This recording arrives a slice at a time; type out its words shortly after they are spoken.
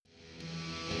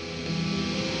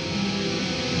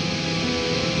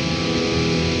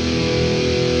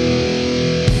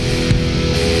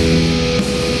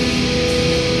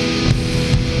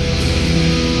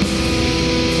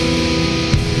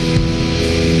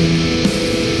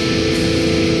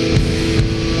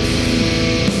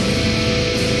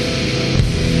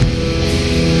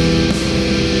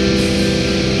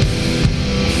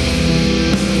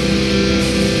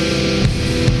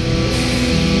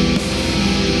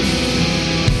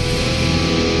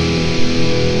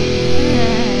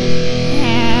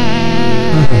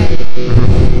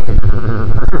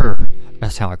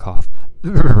cough.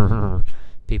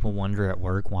 People wonder at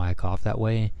work why I cough that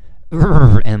way.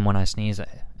 And when I sneeze, I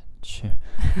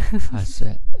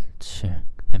say,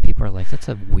 and people are like, "That's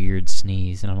a weird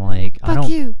sneeze," and I'm like,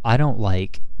 I don't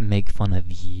like make fun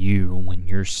of you when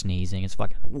you're sneezing. It's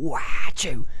fucking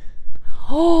wachoo.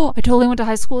 Oh, I totally went to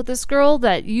high school with this girl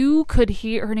that you could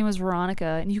hear. Her name was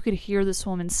Veronica, and you could hear this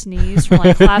woman sneeze from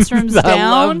like classrooms down. I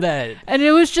love that. And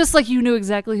it was just like you knew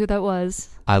exactly who that was.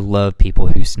 I love people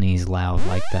who sneeze loud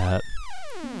like that.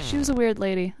 She was a weird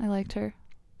lady. I liked her.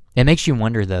 It makes you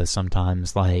wonder though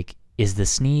sometimes, like, is the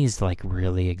sneeze like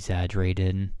really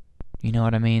exaggerated? You know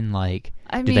what I mean? Like,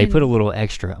 do they put a little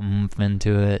extra oomph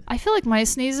into it? I feel like my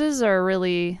sneezes are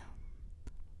really...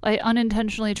 I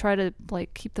unintentionally try to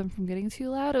like keep them from getting too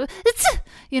loud. It's,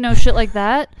 you know, shit like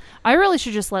that. I really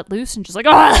should just let loose and just like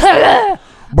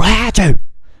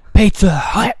Pizza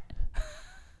Hut.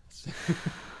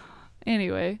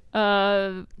 Anyway,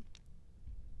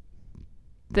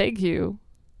 thank you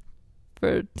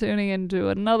for tuning into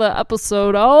another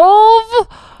episode of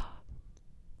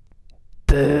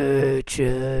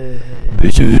Pigeon.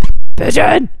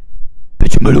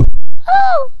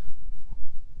 Oh.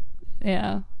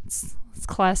 Yeah, it's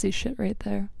classy shit right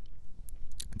there.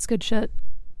 It's good shit.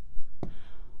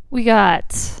 We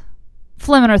got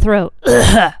phlegm in our throat.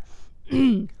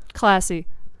 Classy.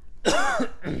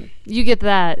 You get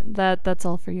that. That's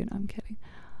all for you. No, I'm kidding.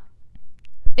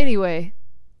 Anyway,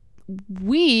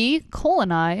 Cole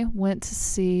and I went to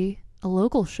see a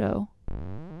local show.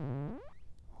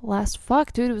 It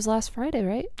was last Friday,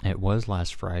 right? It was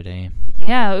last Friday.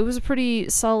 Yeah, it was a pretty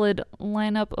solid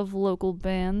lineup of local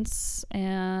bands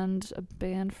and a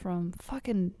band from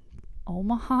fucking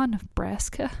Omaha,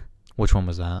 Nebraska. Which one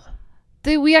was that?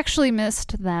 We actually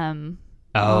missed them.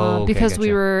 Oh, okay, because gotcha.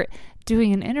 we were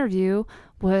doing an interview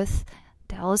with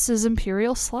Dallas's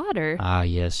Imperial Slaughter. Ah,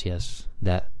 yes.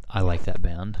 That I like that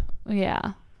band.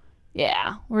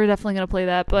 Yeah, we're definitely gonna play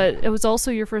that. But it was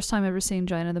also your first time ever seeing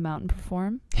Giant of the Mountain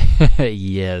perform.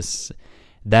 Yes.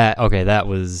 That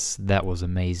was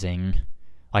amazing.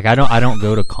 Like I don't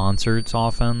go to concerts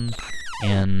often,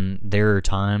 and there are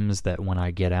times that when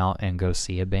I get out and go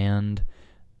see a band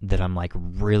that I'm like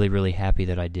really, really happy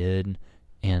that I did,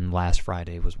 and last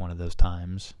Friday was one of those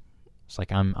times. It's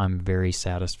like I'm very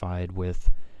satisfied with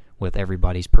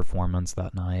everybody's performance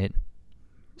that night,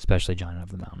 especially Giant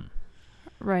of the Mountain.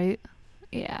 Right.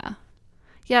 Yeah.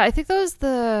 I think that was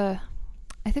I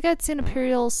think I'd seen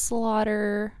Imperial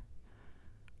Slaughter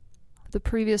the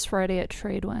previous Friday at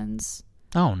Tradewinds.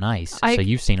 Oh, nice. So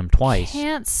you've seen them twice. I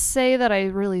can't say that I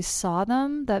really saw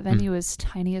them. That venue is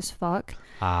tiny as fuck.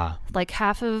 Like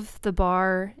half of the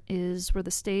bar is where the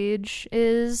stage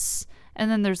is, and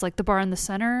then there's like the bar in the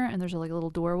center, and there's like a little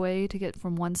doorway to get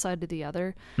from one side to the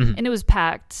other. Mm-hmm. And it was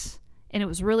packed, and it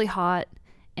was really hot.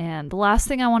 And the last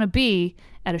thing I want to be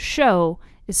at a show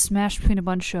is smashed between a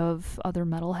bunch of other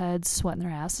metalheads sweating their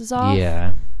asses off.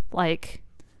 Yeah. Like,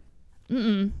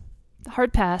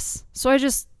 hard pass. So I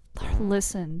just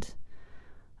listened.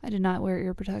 I did not wear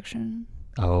ear protection.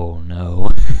 Oh,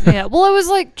 no. Yeah, well, I was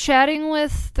like chatting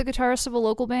with the guitarist of a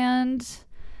local band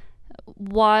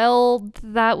while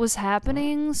that was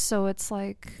happening, so it's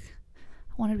like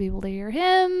I wanted to be able to hear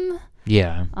him.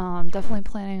 Yeah. Definitely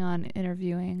planning on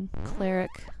interviewing Cleric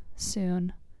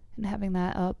soon and having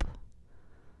that up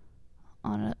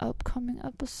on an upcoming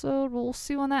episode. We'll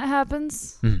see when that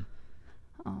happens.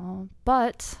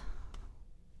 But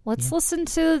let's listen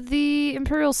to the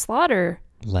Imperial Slaughter.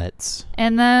 Let's.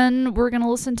 And then we're going to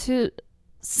listen to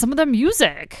some of the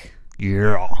music.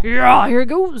 Yeah, here it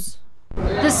goes.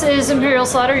 This is Imperial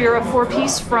Slaughter. You're a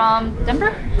 4-piece from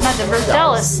Denver? Not Denver,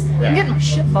 Dallas. I'm getting my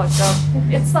shit fucked up.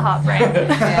 It's the hot brain.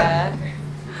 Yeah.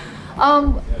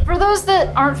 For those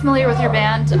that aren't familiar with your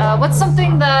band, what's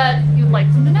something that you'd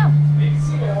like them to know? We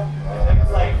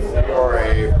are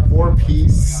a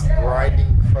 4-piece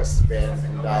grinding crust band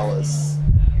from Dallas.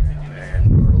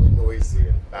 And we're really noisy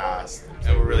and fast.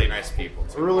 And we're really nice people.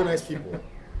 We're really nice people.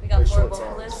 We got Play 4 short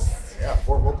vocalists. songs. Yeah,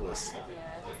 4 vocalists.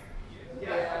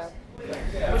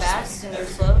 We're fast and we're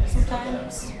slow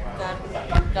sometimes.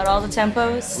 Got all the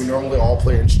tempos. We normally all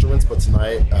play instruments, but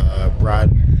tonight Brad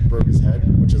broke his head,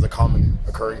 which is a common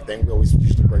occurring thing. We always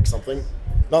usually break something.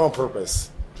 Not on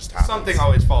purpose. Just happens. Something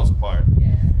always falls apart.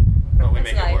 Yeah. But we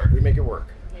make it work. We make it work.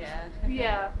 Yeah.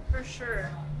 Yeah, for sure.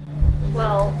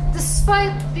 Well,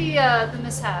 despite the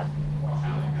mishap,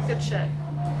 good shit.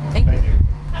 Thank you.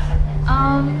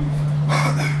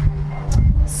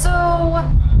 So,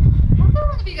 how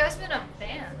long have you guys been a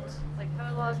band? Like,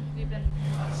 how long have you been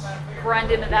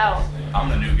grinding it out? I'm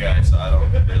the new guy, so I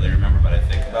don't really remember, but I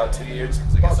think about 2 years.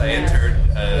 Because I guess I entered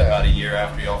about a year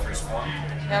after y'all first formed.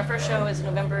 Our first show was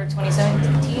November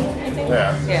 2017, I think.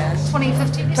 Yeah.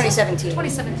 2015? 2017.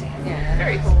 2017. Yeah.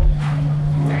 Very cool.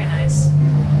 Very nice.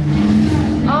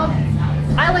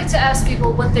 I like to ask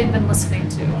people what they've been listening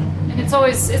to, and it's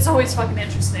always fucking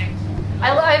interesting.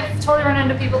 I've totally run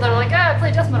into people that are like, I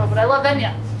play death metal, but I love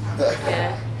Enya.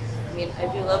 Yeah. I mean, I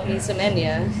do love me some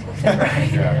Enya.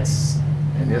 Right. Yes.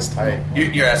 And it's tight.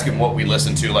 You're asking what we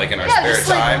listen to, like, in our spare just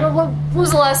time? like, what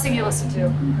was the last thing you listened to?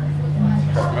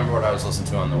 I don't remember what I was listening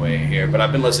to on the way here, but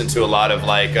I've been listening to a lot of,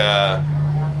 like,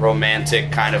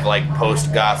 romantic kind of, like,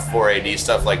 post-goth 4AD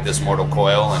stuff, like This Mortal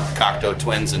Coil and Cocteau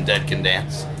Twins and Dead Can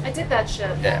Dance. I did that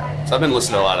shit. Yeah, so I've been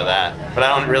listening to a lot of that, but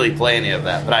I don't really play any of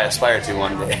that, but I aspire to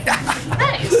one day.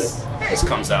 Nice. This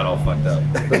comes out all fucked up.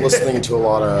 Been listening to a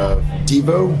lot of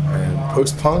Devo and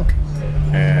post-punk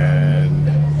and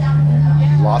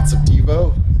lots of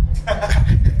Devo.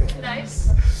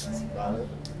 Nice.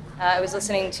 I was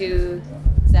listening to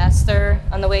Disaster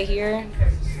on the way here.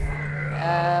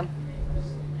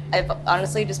 I've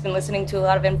honestly just been listening to a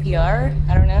lot of NPR.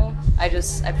 I don't know. I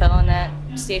fell on that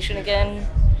station again.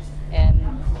 And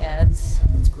yeah, it's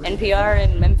NPR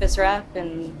and Memphis rap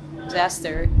and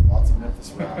Disaster. Lots of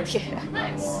Memphis rap. Yeah.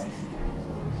 Nice.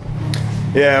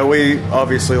 Yeah, we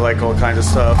obviously like all kinds of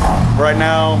stuff. Right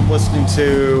now, I'm listening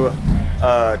to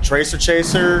Tracer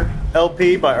Chaser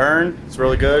LP by Earn. It's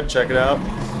really good. Check it out.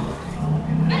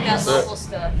 You got local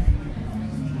stuff.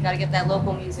 You gotta get that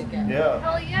local music in. Yeah.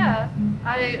 Hell yeah.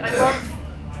 I love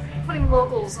putting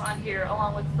locals on here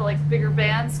along with the like bigger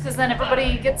bands because then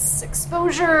everybody gets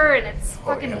exposure and it's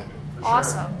fucking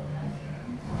awesome.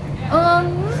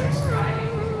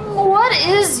 What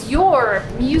is your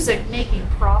music making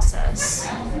process?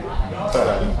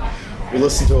 We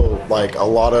listen to like a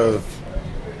lot of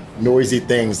noisy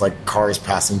things like cars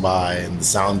passing by and the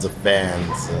sounds of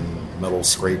fans and metal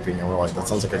scraping, and we're like, that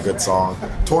sounds like a good song.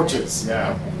 Torches,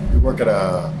 yeah. We work at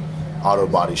a auto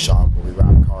body shop where we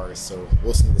wrap cars, so we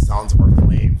listen to the sounds of our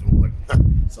flames and we're like,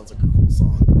 sounds like a cool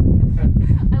song.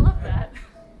 I love that.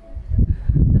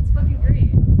 That's fucking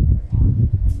great.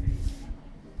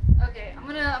 Okay, I'm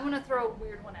gonna throw a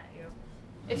weird one at you.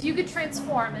 If you could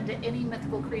transform into any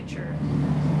mythical creature,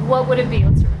 what would it be?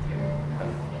 Let's start with you.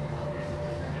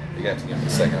 You got to give me a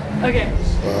second. Okay.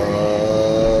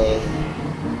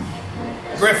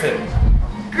 Griffin.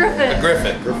 Griffin. A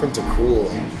griffin. Griffins are cool.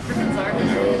 Griffins are.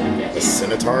 A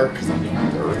centaur, because I'm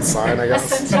the earth sign, I A guess.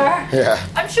 centaur? Yeah.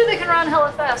 I'm sure they can run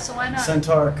hella fast, so why not?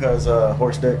 Centaur, because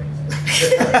horse dick.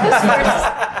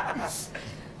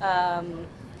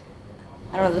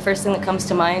 I don't know, the first thing that comes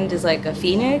to mind is like a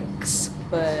phoenix,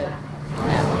 but yeah,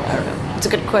 I don't know. It's a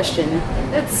good question.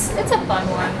 It's a fun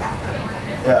one.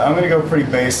 Yeah, I'm going to go pretty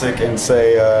basic and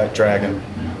say dragon.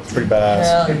 It's pretty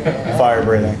badass. Fire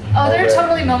breathing. Oh, there are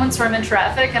totally moments where I'm in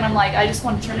traffic and I'm like, I just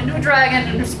want to turn into a dragon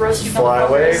and just roast you Fly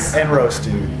away motherfuckers. and roast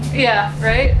you. Yeah,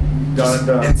 right? Done and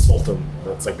done. Insult him.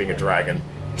 That's like being a dragon.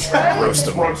 Roast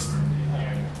him.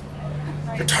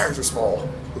 Your tires are small.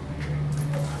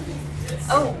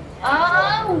 Oh,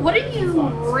 what are you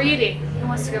reading? Who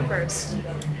wants to go first?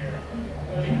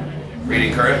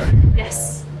 Reading current?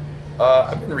 Yes.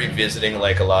 I've been revisiting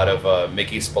like a lot of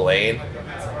Mickey Spillane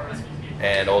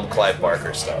and old Clive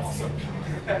Barker stuff.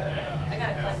 I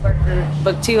got a Clive Barker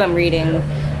book too I'm reading.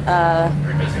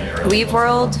 Weave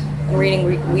World. I'm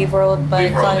reading Weave World by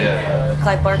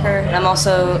Clive Barker. And I'm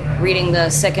also reading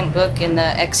the second book in the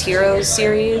Ex-Heroes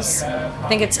series. I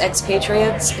think it's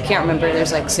Ex-Patriots. I can't remember.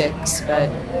 There's like 6, but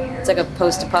it's like a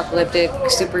post-apocalyptic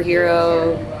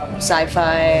superhero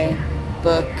sci-fi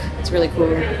book. It's really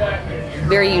cool.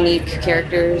 Very unique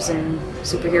characters and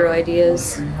superhero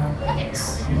ideas.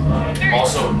 Nice. I'm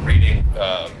also reading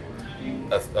a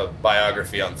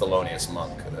biography on Thelonious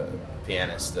Monk, the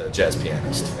pianist, the jazz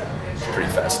pianist. It's pretty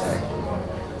fascinating.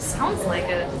 Sounds like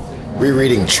it.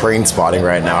 Rereading Train Spotting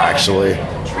right now, actually.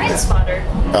 Train spotter.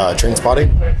 Train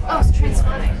Spotting? Oh, it's train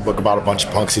spotting. Book about a bunch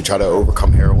of punks who try to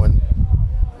overcome heroin.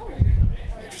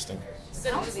 Interesting.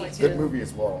 Sounds like Good it. movie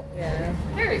as well. Yeah.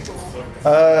 Very cool.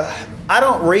 I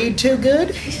don't read too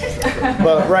good,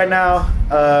 but right now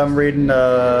I'm reading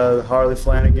Harley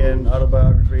Flanagan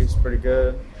autobiography. It's pretty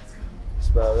good. That's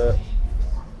about it.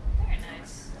 Very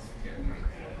nice.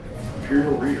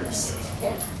 Imperial Readers.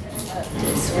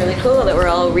 It's really cool that we're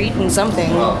all reading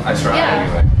something. Well, I try Yeah.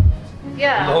 anyway.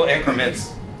 Yeah. Little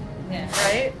increments. Yeah.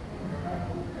 Right?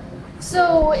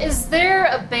 So, is there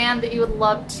a band that you would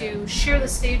love to share the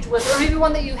stage with, or maybe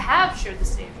one that you have shared the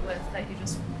stage with that you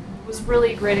just was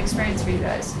really a great experience for you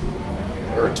guys?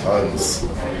 There are tons.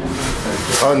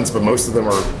 tons, but most of them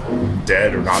are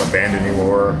dead or not a band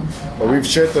anymore. But we've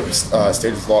shared the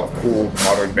stage with a lot of cool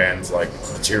modern bands like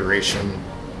Deterioration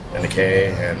and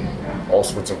Decay and all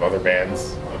sorts of other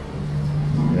bands.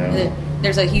 Yeah.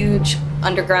 There's a huge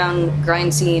underground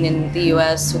grind scene in the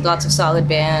U.S. with lots of solid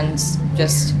bands,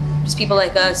 just people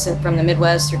like us from the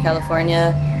Midwest or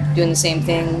California doing the same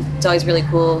thing. It's always really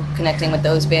cool connecting with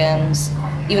those bands.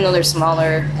 Even though they're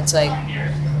smaller, it's like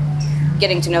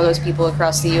getting to know those people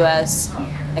across the U.S.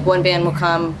 Like one band will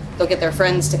come, they'll get their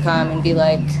friends to come and be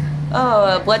like,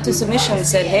 oh, Blood to Submission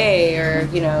said hey, or,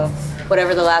 you know,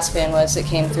 whatever the last band was that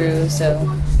came through.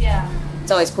 So Yeah.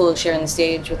 it's always cool sharing the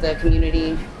stage with the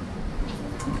community.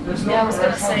 Yeah, I was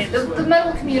gonna say the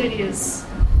metal community is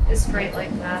great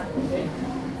like that.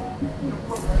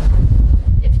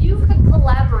 If you could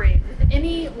collaborate with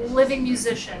any living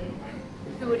musician,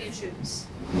 who would you choose?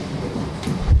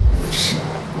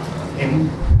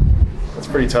 That's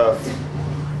pretty tough.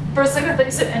 For a second, I thought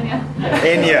you said Enya.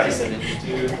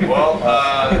 Enya. Well,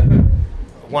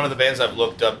 one of the bands I've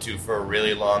looked up to for a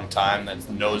really long time that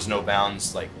knows no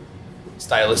bounds, like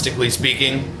stylistically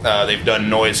speaking. They've done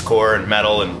noisecore and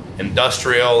metal and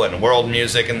industrial and world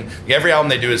music, and every album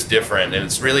they do is different, and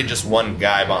it's really just one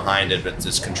guy behind it, but it's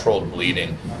this Controlled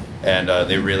Bleeding, and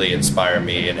they really inspire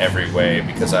me in every way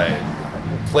because I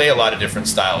play a lot of different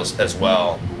styles as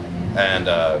well, and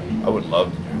I would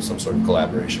love to do some sort of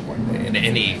collaboration one day in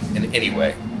any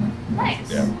way.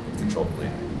 Nice. Yeah, Controlled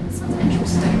Bleeding. That sounds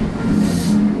interesting.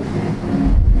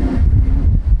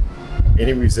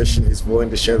 Any musician who's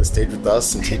willing to share the stage with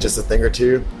us and teach us a thing or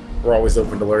two, we're always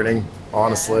open to learning,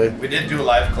 honestly. We did do a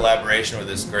live collaboration with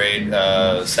this great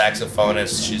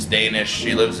saxophonist. She's Danish.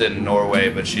 She lives in Norway,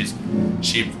 but she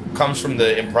comes from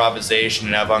the improvisation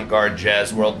and avant-garde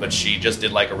jazz world, but she just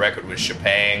did like a record with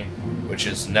Chopin, which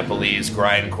is Nepalese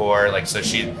grindcore. Like, so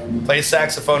she plays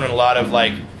saxophone in a lot of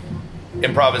like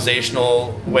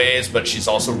improvisational ways, but she's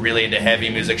also really into heavy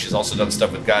music. She's also done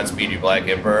stuff with Godspeed You Black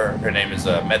Emperor. Her name is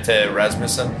Mette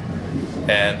Rasmussen,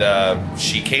 and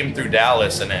she came through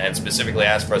Dallas and specifically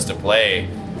asked for us to play,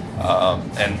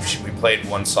 and we played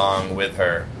one song with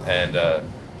her, and It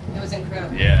was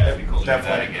incredible. yeah, it'd be cool to do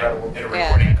Definitely that again incredible. in a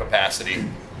recording capacity.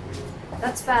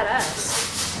 That's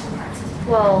badass.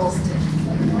 Well,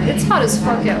 it's hot as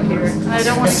fuck out here. I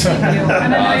don't want to keep you. And I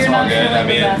know It's you're all not good. feeling I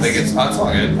mean, the I think best. it's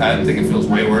all good. I think it feels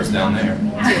way worse down there.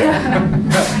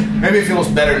 Maybe it feels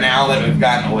better now that we've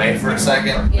gotten away for a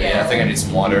second. But yeah, I think I need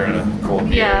some water and a cold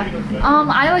beer. Yeah.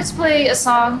 I like to play a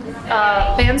song,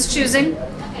 band's choosing.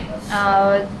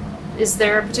 Is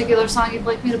there a particular song you'd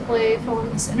like me to play for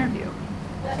this interview?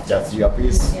 Death to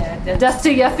Yuppies. Yeah, Death to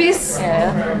Yuppies?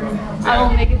 yeah, I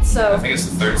will make it I so. think it's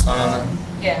the third song on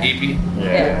the yeah. EP.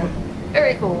 Yeah.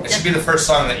 Very cool. It should be the first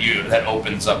song that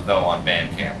opens up though on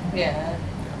Bandcamp. Yeah.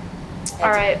 All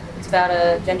right. It's about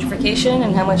gentrification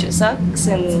and how much it sucks,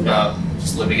 and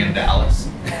Just living in Dallas,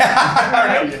 or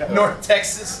no, North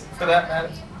Texas for that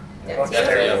matter. Yeah,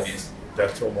 Death to Yuppies.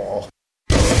 Death to them all.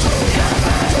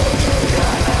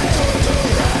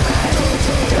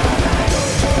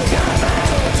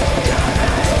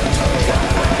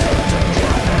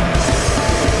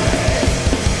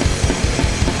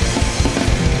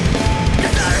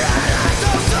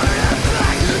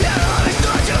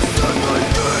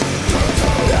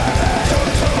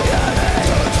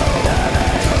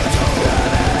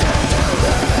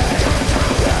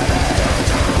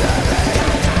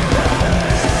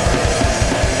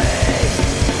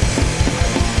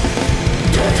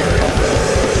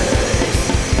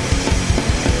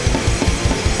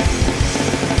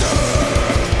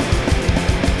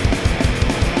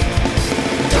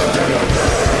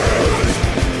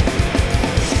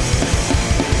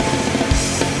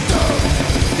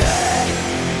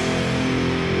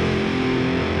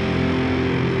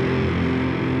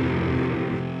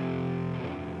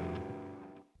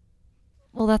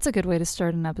 Well, that's a good way to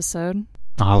start an episode.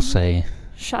 I'll say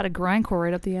Shot a grindcore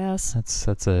right up the ass.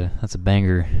 that's a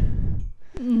banger.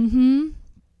 Mm-hmm.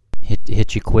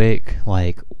 Hit you quick.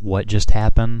 Like, what just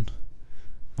happened?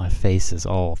 My face is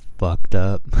all fucked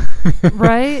up.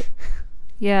 Right?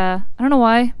 Yeah. I don't know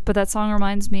why, but that song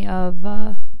reminds me of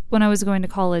when I was going to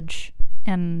college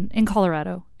and in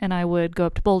Colorado, and I would go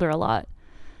up to Boulder a lot.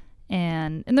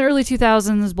 And in the early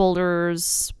 2000s,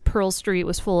 Boulder's Pearl Street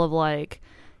was full of like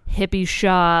hippie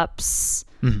shops,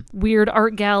 weird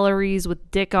art galleries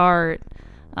with dick art.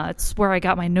 It's where I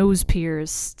got my nose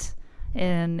pierced.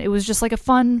 And it was just like a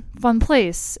fun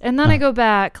place. And then I go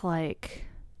back like,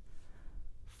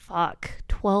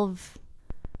 12,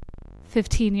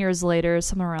 15 years later,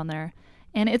 somewhere around there.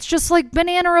 And it's just like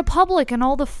Banana Republic, and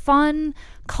all the fun,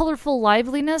 colorful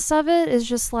liveliness of it is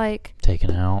just like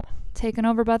taken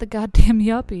over by the goddamn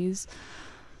yuppies.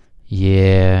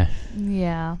 Yeah.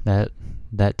 Yeah.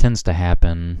 That tends to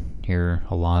happen here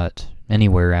a lot.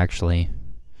 Anywhere, actually.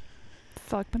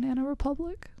 Fuck Banana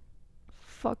Republic.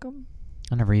 Fuck them.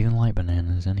 I never even liked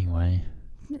bananas anyway.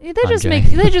 They just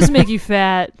make you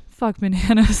fat. Fuck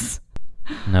bananas.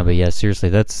 No, but yeah, seriously,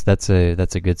 that's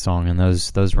a good song, and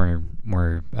those were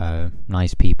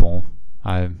nice people.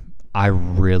 I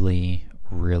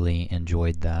really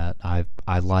enjoyed that. I'm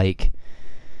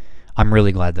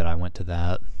really glad that I went to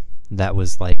that. That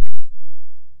was like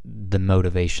the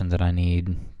motivation that I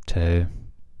need to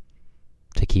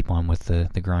keep on with the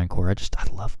grindcore.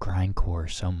 I love grindcore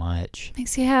so much.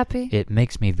 Makes you happy. It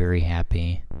makes me very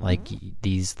happy. Like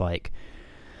these like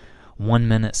 1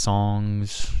 minute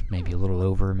songs, maybe a little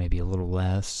over, maybe a little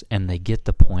less, and they get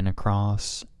the point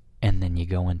across, and then you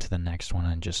go into the next one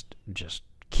and just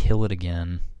kill it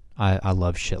again. I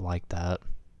love shit like that.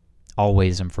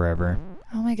 Always and forever.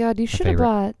 Oh my god, you should have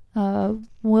bought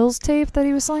Will's tape that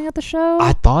he was selling at the show.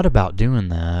 I thought about doing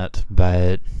that,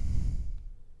 but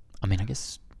I mean, I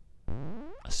guess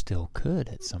I still could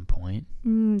at some point.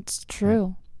 It's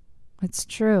true. It's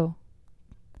true.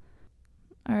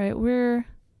 All right, we're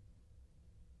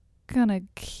gonna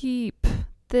keep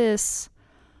this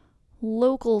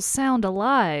local sound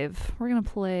alive. We're gonna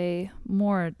play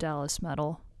more Dallas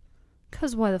metal.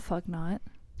 'Cause why the fuck not?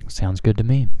 Sounds good to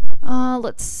me.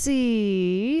 Let's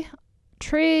see.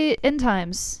 End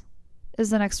Times is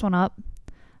the next one up.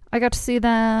 I got to see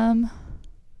them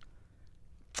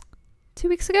 2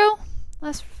 weeks ago,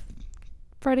 last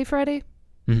Friday.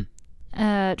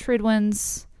 Mm-hmm. Trade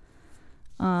Winds.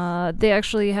 They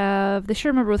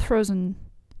share a member with Frozen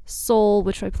Soul,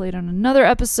 which I played on another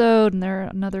episode, and they're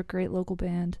another great local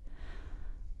band.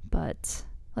 But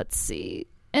let's see.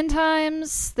 End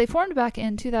Times, they formed back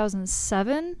in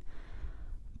 2007,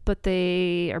 but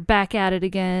they are back at it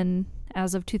again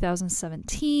as of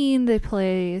 2017. They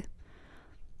play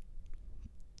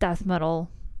death metal.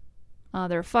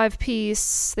 They're a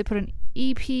 5-piece. They put a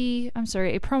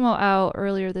promo out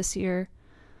earlier this year.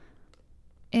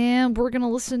 And we're going to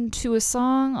listen to a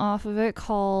song off of it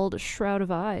called Shroud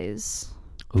of Eyes.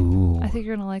 Ooh. I think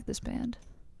you're going to like this band.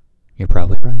 You're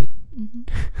probably right. Mm-hmm.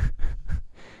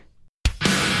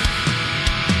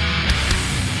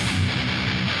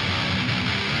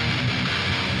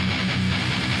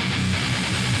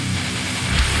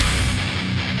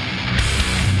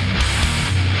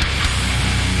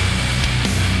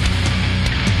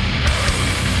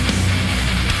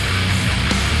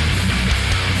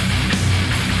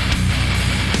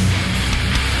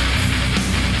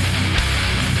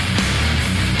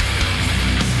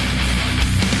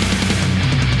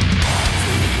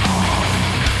 Oh,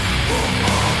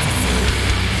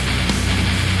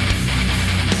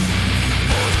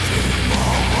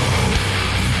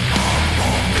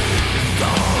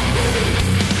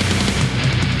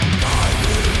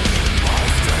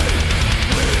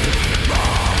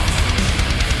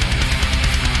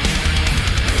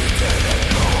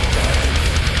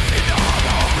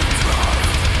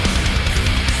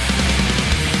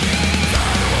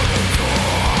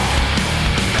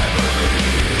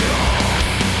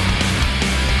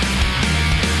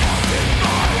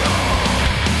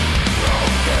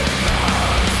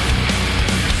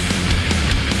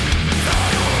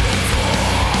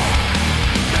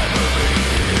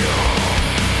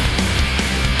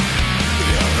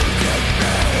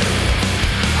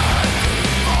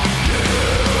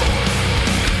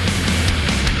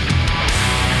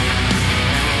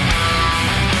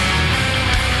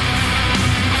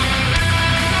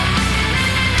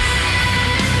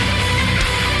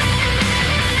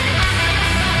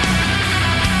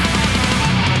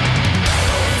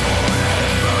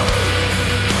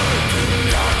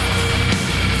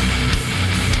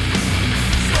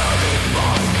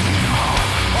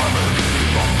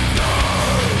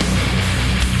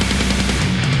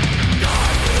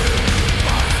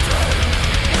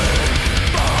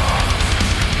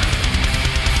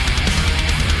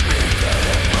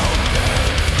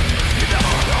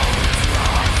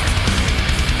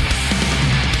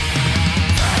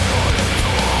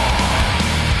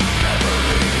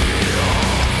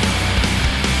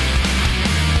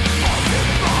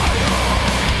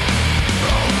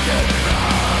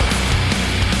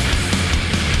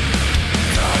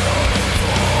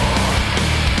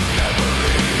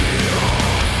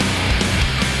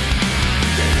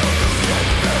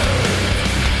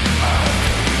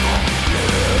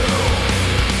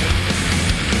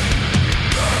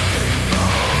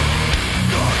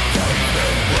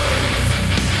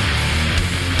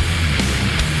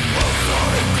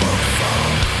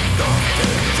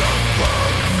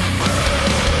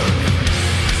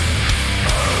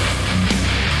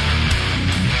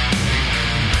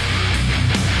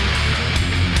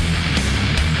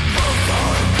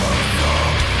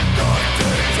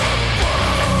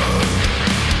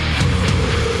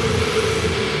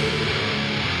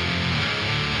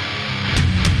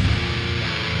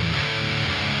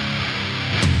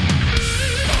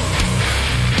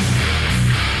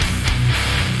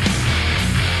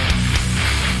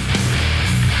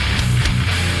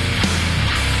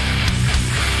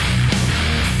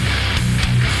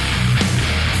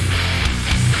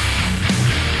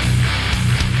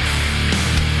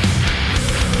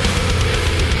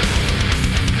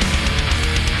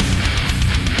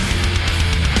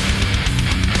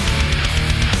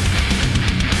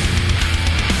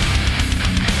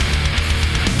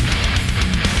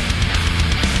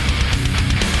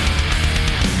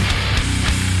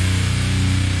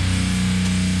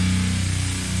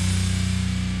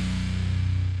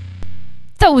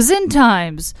 That was In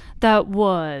Times. That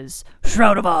was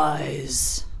Shroud of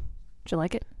Eyes. Did you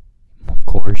like it? Of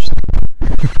course.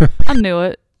 I knew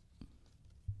it.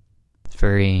 It's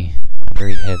very,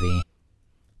 very heavy.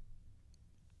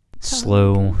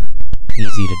 Slow,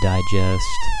 easy to digest.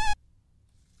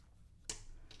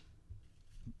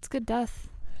 It's good death.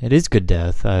 It is good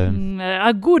death.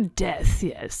 A good death,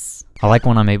 yes. I like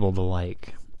when I'm able to,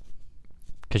 like,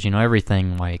 because,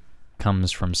 everything, like,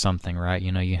 comes from something, right?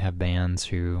 You have bands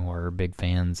who are big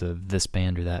fans of this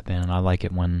band or that band, and I like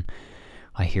it when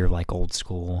I hear, like, old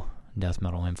school death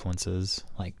metal influences,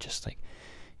 like, just, like,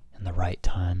 in the right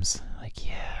times. Like,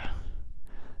 yeah,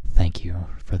 thank you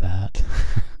for that.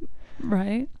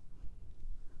 Right?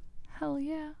 Hell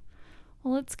yeah.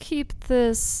 Well, let's keep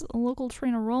this local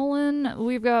train rolling.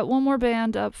 We've got one more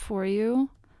band up for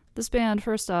you. This band,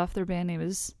 first off, their band name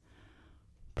is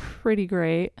pretty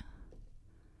great.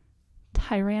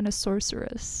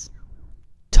 Tyrannosaurus.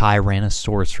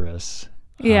 Tyrannosaurus.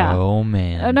 Yeah. Oh,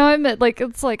 man. No, I meant, like,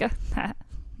 it's like a...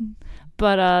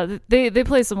 But they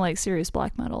play some, like, serious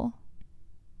black metal.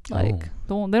 Like,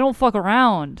 they don't fuck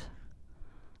around.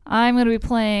 I'm going to be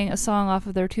playing a song off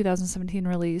of their 2017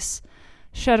 release,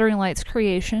 Shattering Light's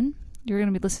Creation. You're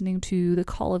going to be listening to The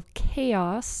Call of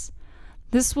Chaos.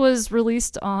 This was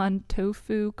released on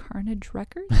Tofu Carnage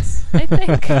Records, I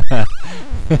think.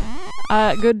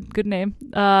 Good name.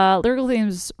 Lyrical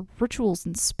themes, Rituals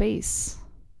in Space.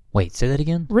 Wait, say that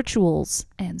again? Rituals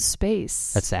and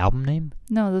Space. That's the album name?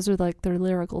 No, those are like their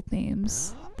lyrical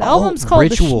themes. The album's called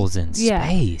Rituals in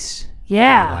Space.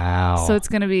 Yeah. Wow. So it's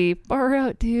going to be far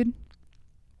out, dude.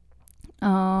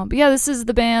 But yeah, this is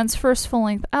the band's first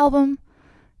full-length album.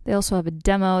 They also have a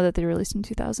demo that they released in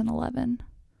 2011.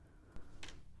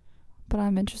 But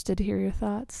I'm interested to hear your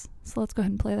thoughts. So let's go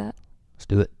ahead and play that. Let's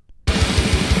do it.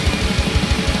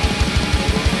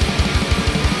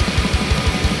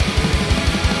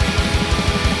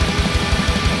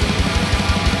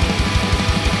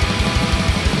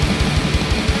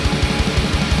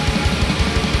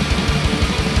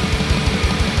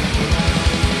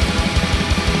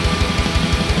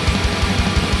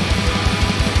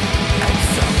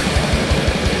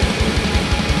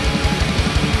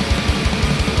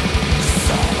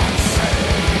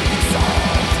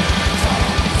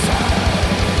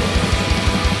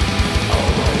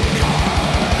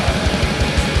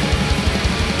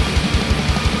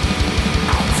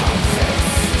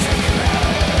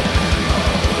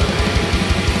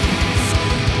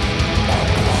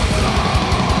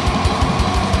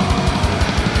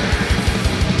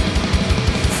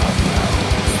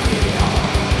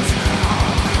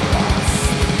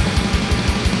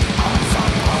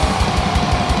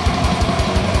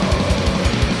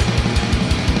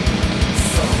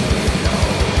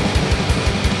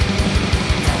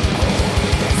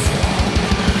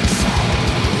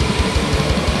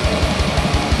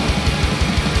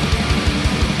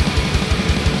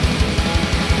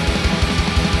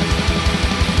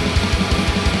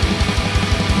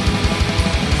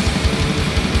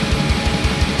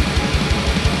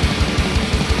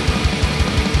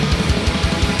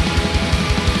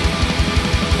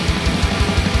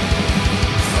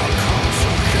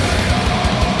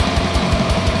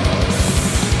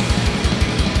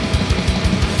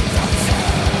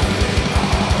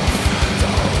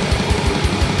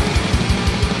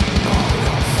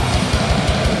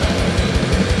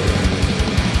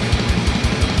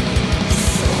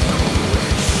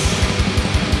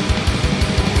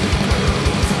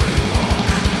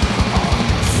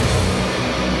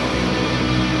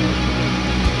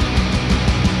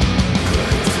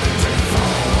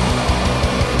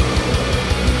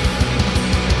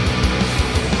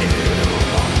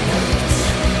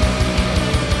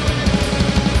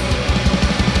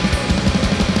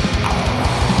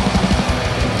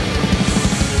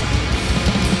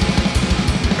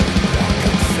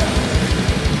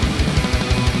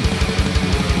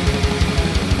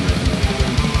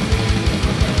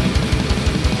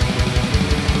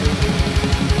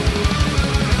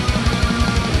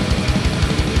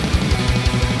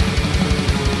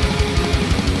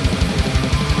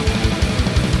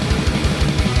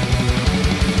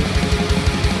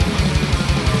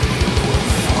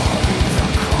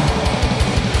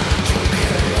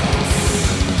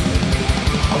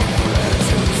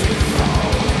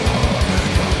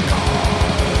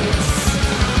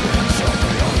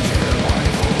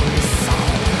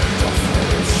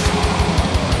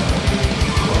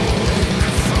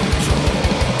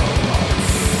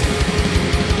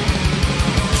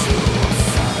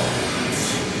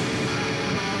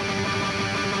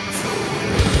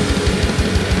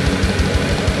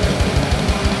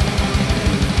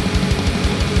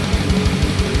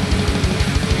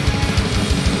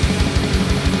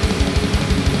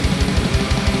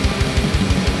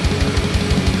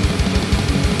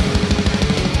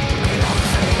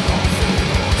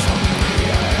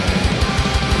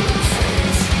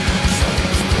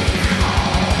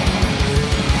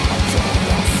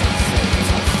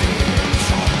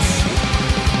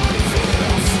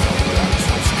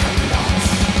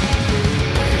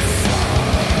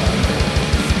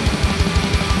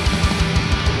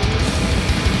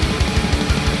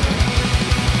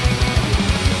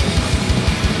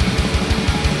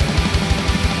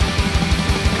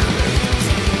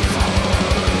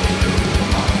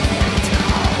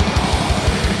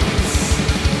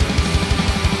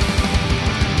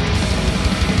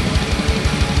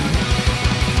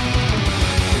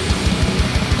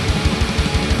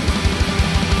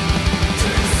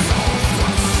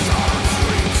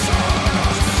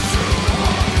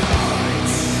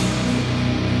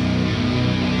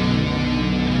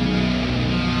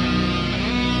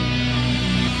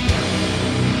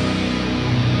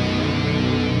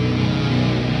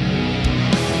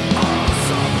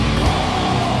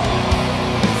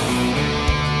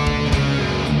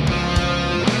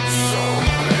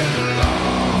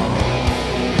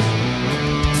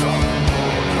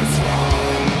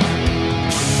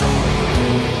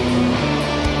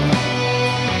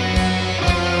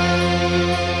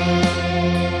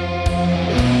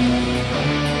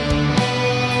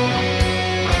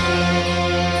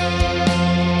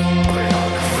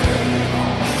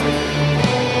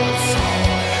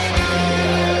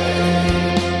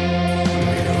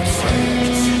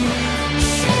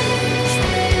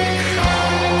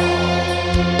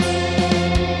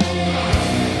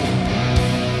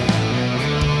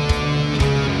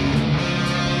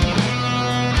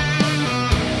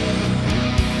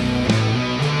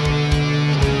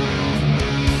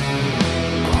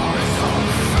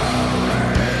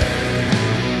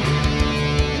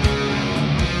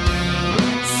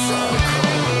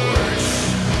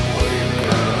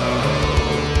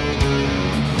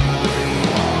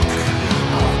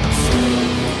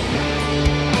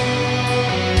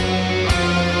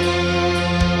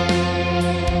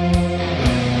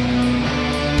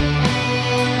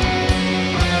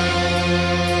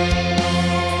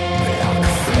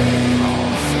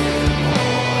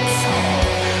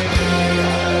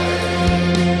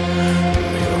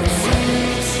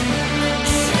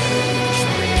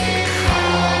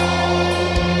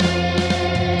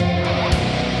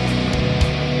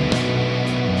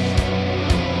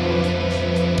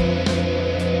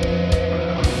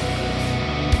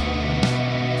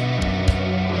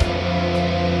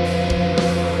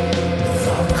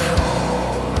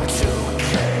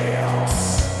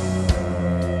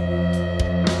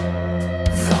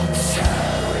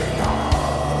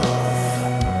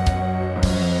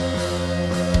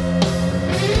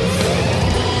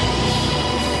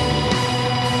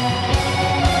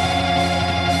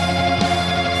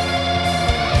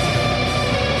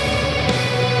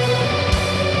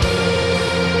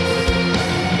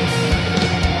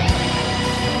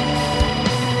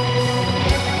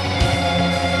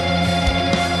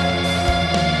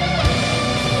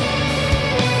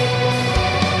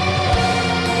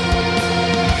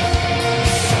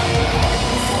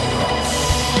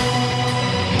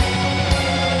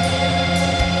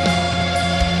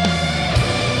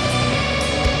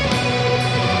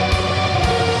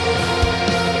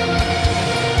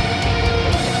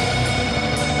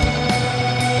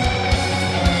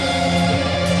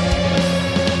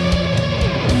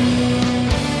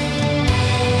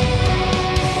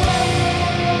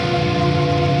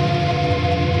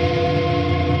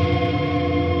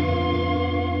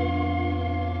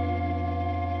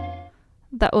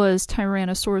 That was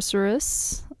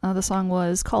Tyrannosaurus. The song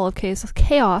was Call of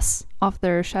Chaos off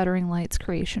their Shattering Lights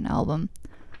Creation album.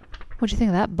 What'd you think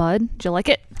of that, bud? Did you like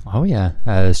it? Oh yeah,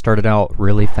 it started out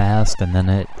really fast, and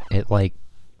then it like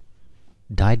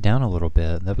died down a little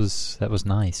bit. That was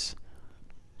nice.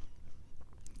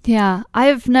 Yeah,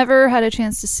 I've never had a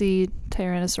chance to see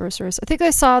Tyrannosaurus. I think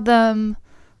I saw them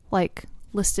like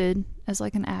listed as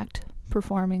like an act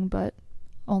performing, but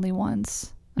only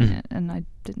once, and I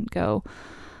didn't go.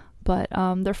 But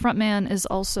their frontman is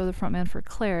also the frontman for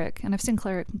Cleric, and I've seen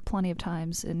Cleric plenty of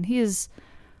times, and he has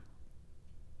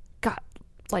got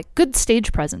like good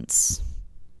stage presence.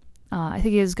 I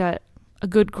think he has got a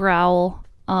good growl.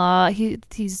 He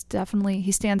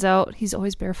stands out. He's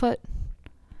always barefoot.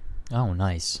 Oh,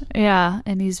 nice. Yeah,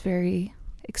 and he's very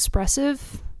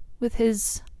expressive with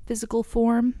his physical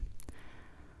form.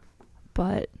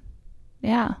 But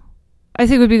yeah, I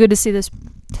think it would be good to see this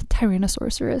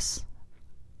Tyrannosaurus.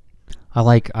 I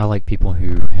like people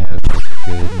who have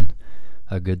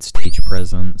a good stage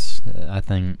presence. I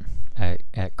think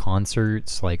at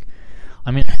concerts, like,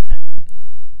 I mean,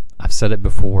 I've said it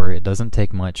before, it doesn't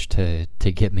take much to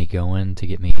get me going, to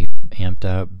get me amped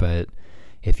up, but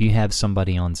if you have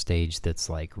somebody on stage that's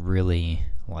like really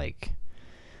like,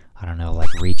 I don't know, like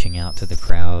reaching out to the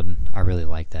crowd, I really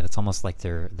like that. It's almost like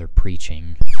they're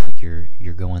preaching, like you're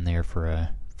going there for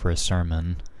a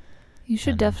sermon. You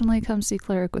should definitely come see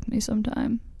Cleric with me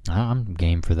sometime. I'm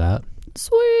game for that.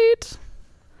 Sweet.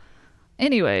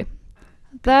 Anyway,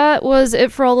 that was it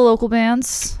for all the local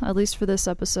bands, at least for this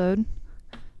episode.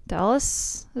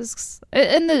 Dallas is,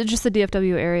 and just the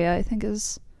DFW area, I think,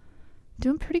 is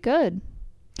doing pretty good.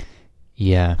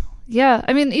 Yeah. Yeah,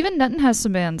 I mean, even Denton has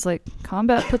some bands. Like,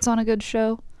 Combat puts on a good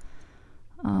show.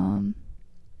 Yeah.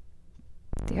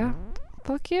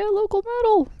 Fuck yeah, local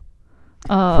metal.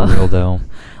 For real, though.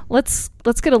 Let's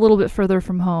get a little bit further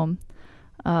from home.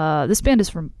 This band is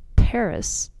from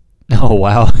Paris. Oh,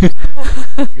 wow.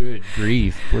 Good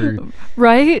grief.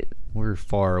 Right? We're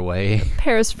far away.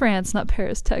 Paris, France, not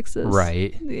Paris, Texas.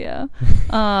 Right. Yeah.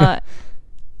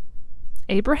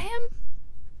 Abraham?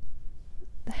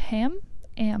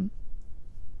 Am.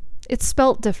 It's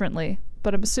spelt differently,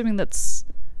 but I'm assuming that's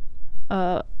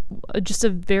just a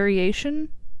variation.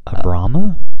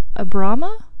 Abrahma?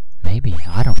 Abrahma? Maybe.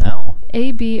 I don't know.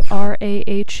 Abrahma.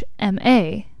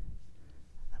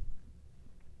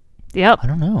 Yep. I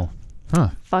don't know.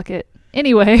 Huh. Fuck it.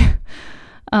 Anyway,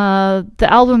 the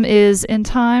album is In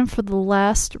Time for the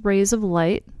Last Rays of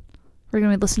Light. We're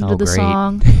going to be listening to the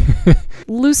song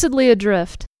Lucidly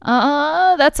Adrift.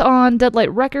 That's on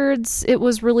Deadlight Records. It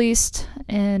was released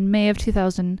in May of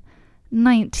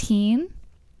 2019.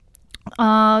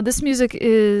 This music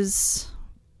is,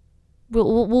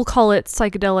 we'll call it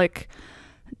psychedelic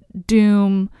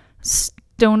doom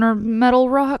stoner metal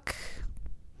rock.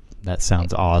 That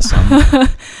sounds awesome.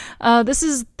 This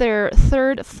is their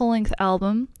third full-length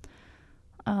album.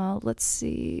 Let's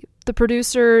see. The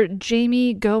producer,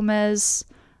 Jamie Gomez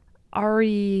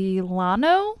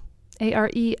Arellano,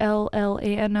 Arellano,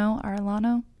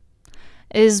 Arellano,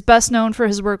 is best known for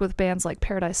his work with bands like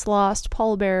Paradise Lost,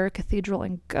 Pallbearer, Cathedral,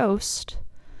 and Ghost.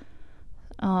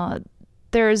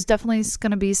 There's definitely going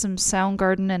to be some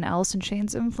Soundgarden and Alice in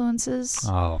Chains influences.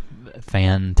 Oh,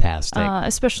 fantastic.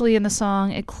 Especially in the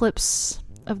song Eclipse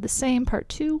of the Same, Part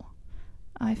 2,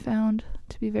 I found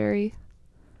to be very,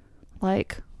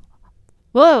 like,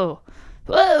 whoa.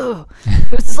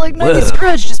 It's like 90s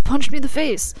grudge just punched me in the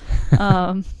face.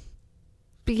 But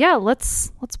yeah,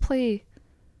 let's play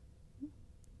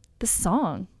this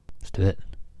song. Let's do it.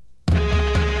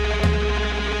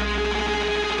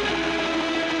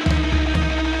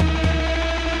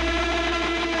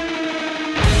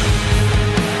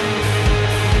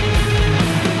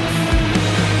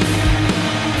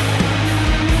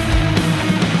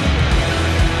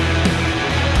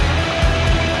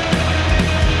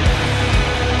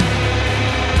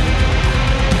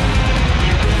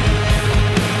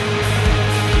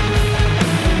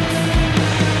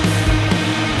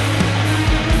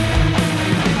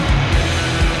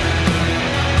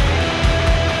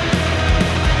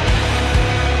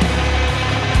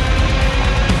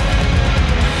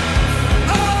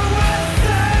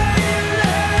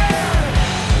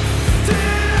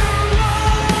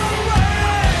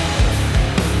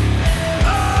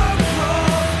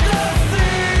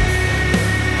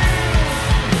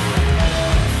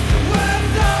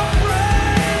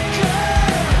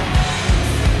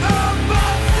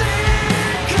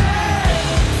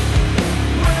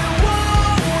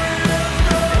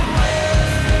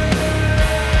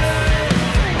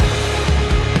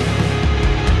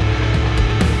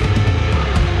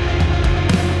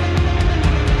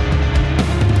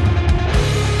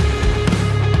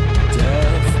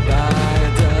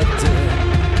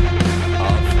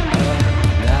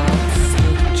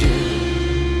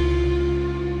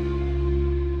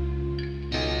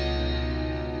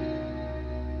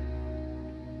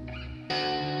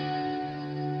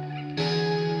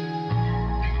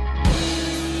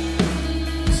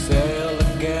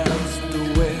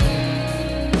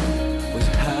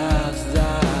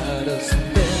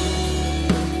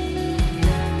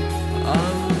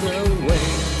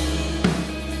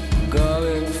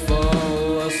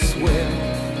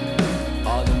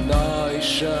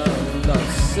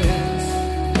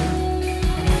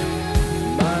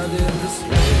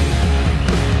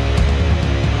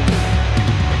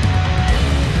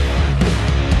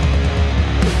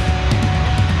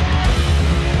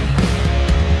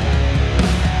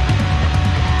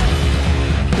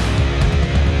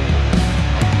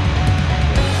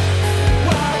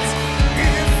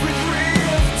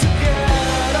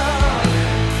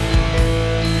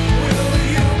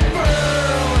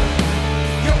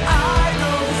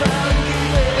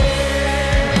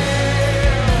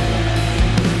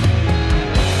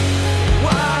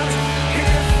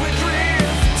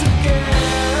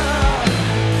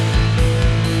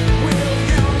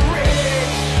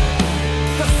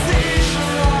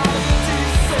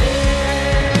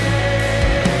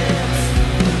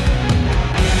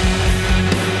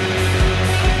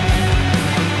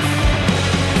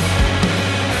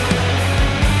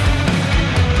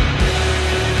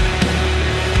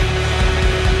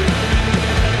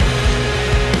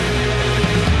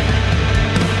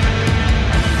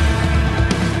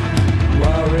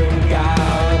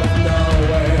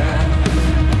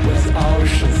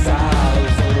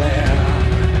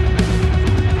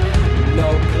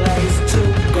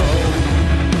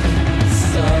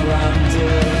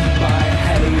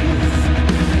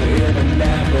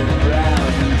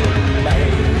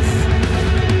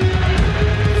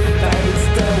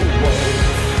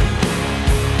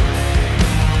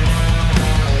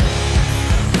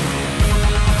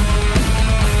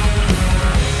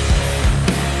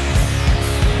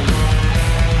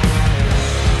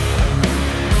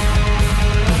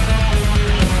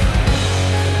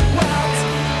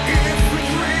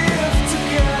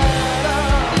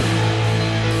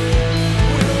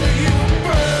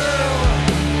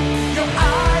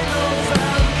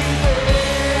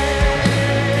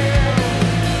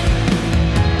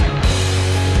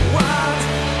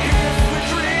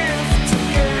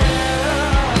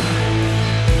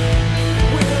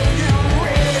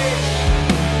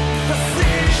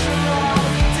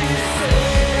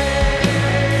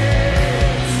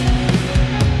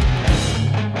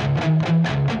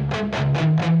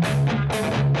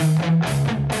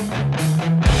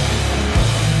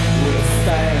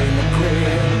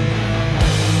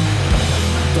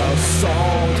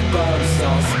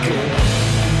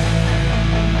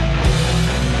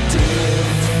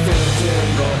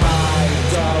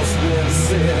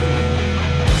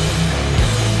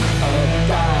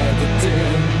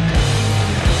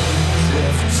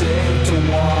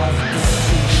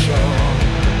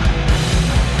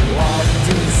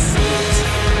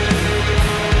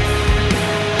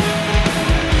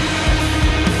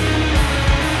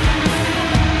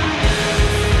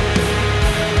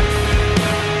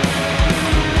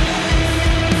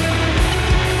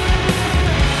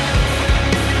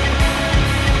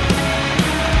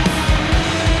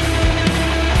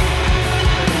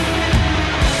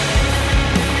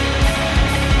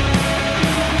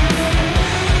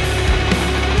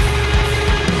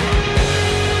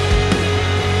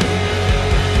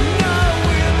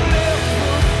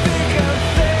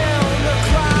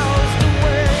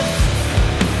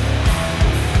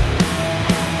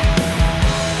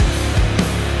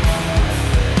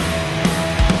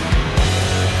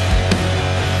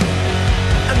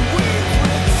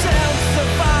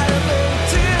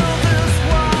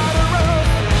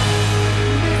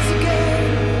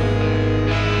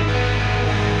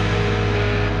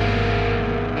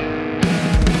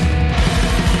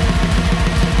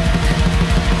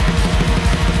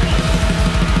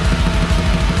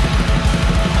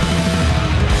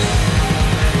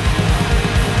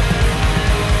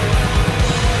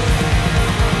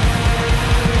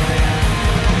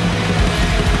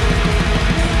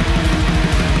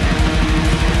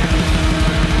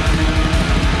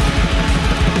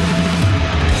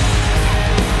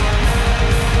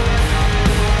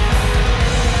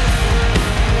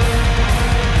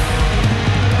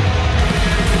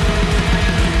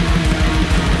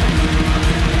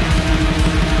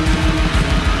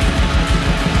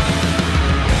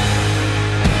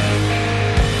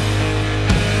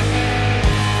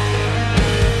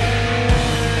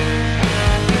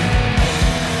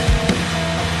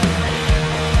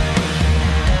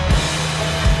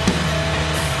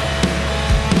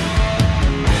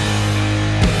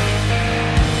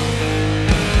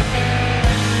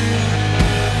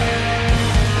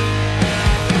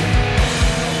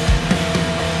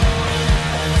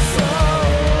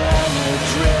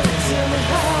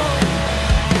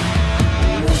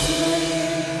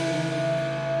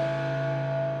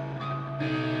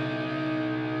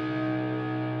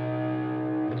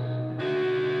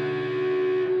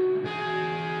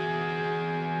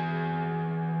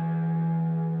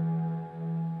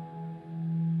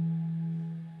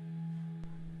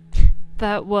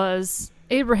 That was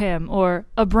Abraham or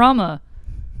Abrama.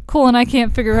 Cole and I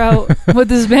can't figure out what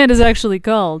this band is actually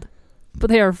called,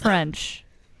 but they are French.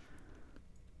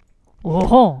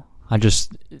 Oh. I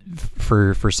just,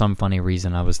 for some funny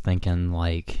reason, I was thinking,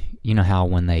 like, you know how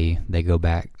when they go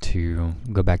back to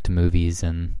movies,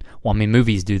 and well, I mean,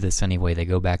 movies do this anyway. They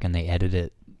go back and they edit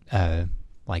it,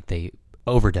 like they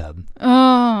overdub.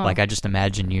 Oh. Like I just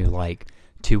imagine you like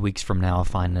 2 weeks from now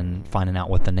finding out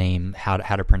what the name, how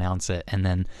to pronounce it, and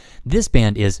then this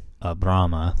band is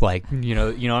Abrama. Like you know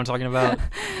what I'm talking about?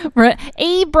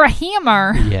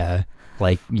 Abrahamer. Yeah,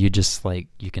 like you just like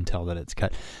you can tell that it's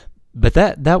cut. But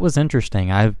that was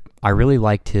interesting. I really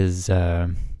liked his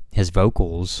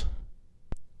vocals.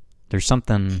 There's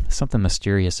something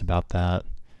mysterious about that.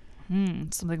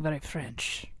 Something very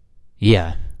French.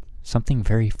 Yeah, something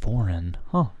very foreign.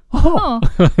 Huh.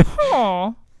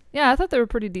 Oh. Yeah, I thought they were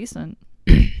pretty decent.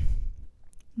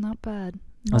 Not bad.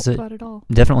 Not bad at all.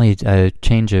 Definitely a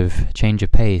change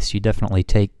of pace. You definitely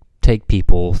take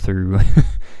people through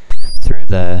through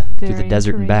the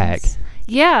desert and back.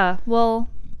 Yeah, well,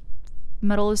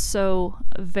 metal is so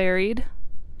varied.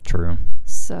 True.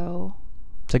 So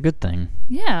it's a good thing.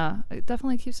 Yeah, it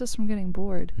definitely keeps us from getting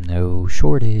bored. No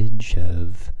shortage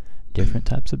of different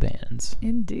types of bands.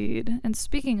 Indeed. And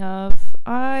speaking of,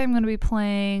 I'm going to be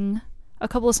playing a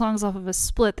couple of songs off of a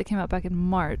split that came out back in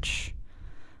March.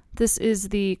 This is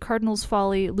the Cardinals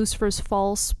Folly Lucifer's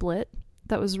Fall split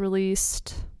that was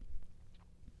released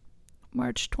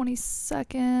March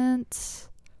 22nd.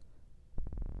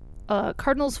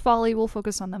 Cardinals Folly, we'll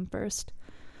focus on them first,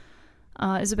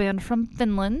 is a band from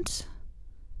Finland.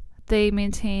 They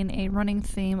maintain a running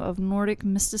theme of Nordic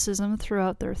mysticism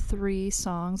throughout their 3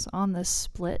 songs on this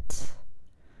split.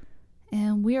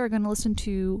 And we are going to listen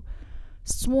to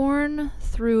Sworn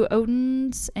Through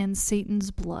Odin's and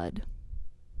Satan's Blood.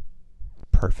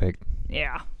 Perfect.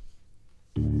 Yeah.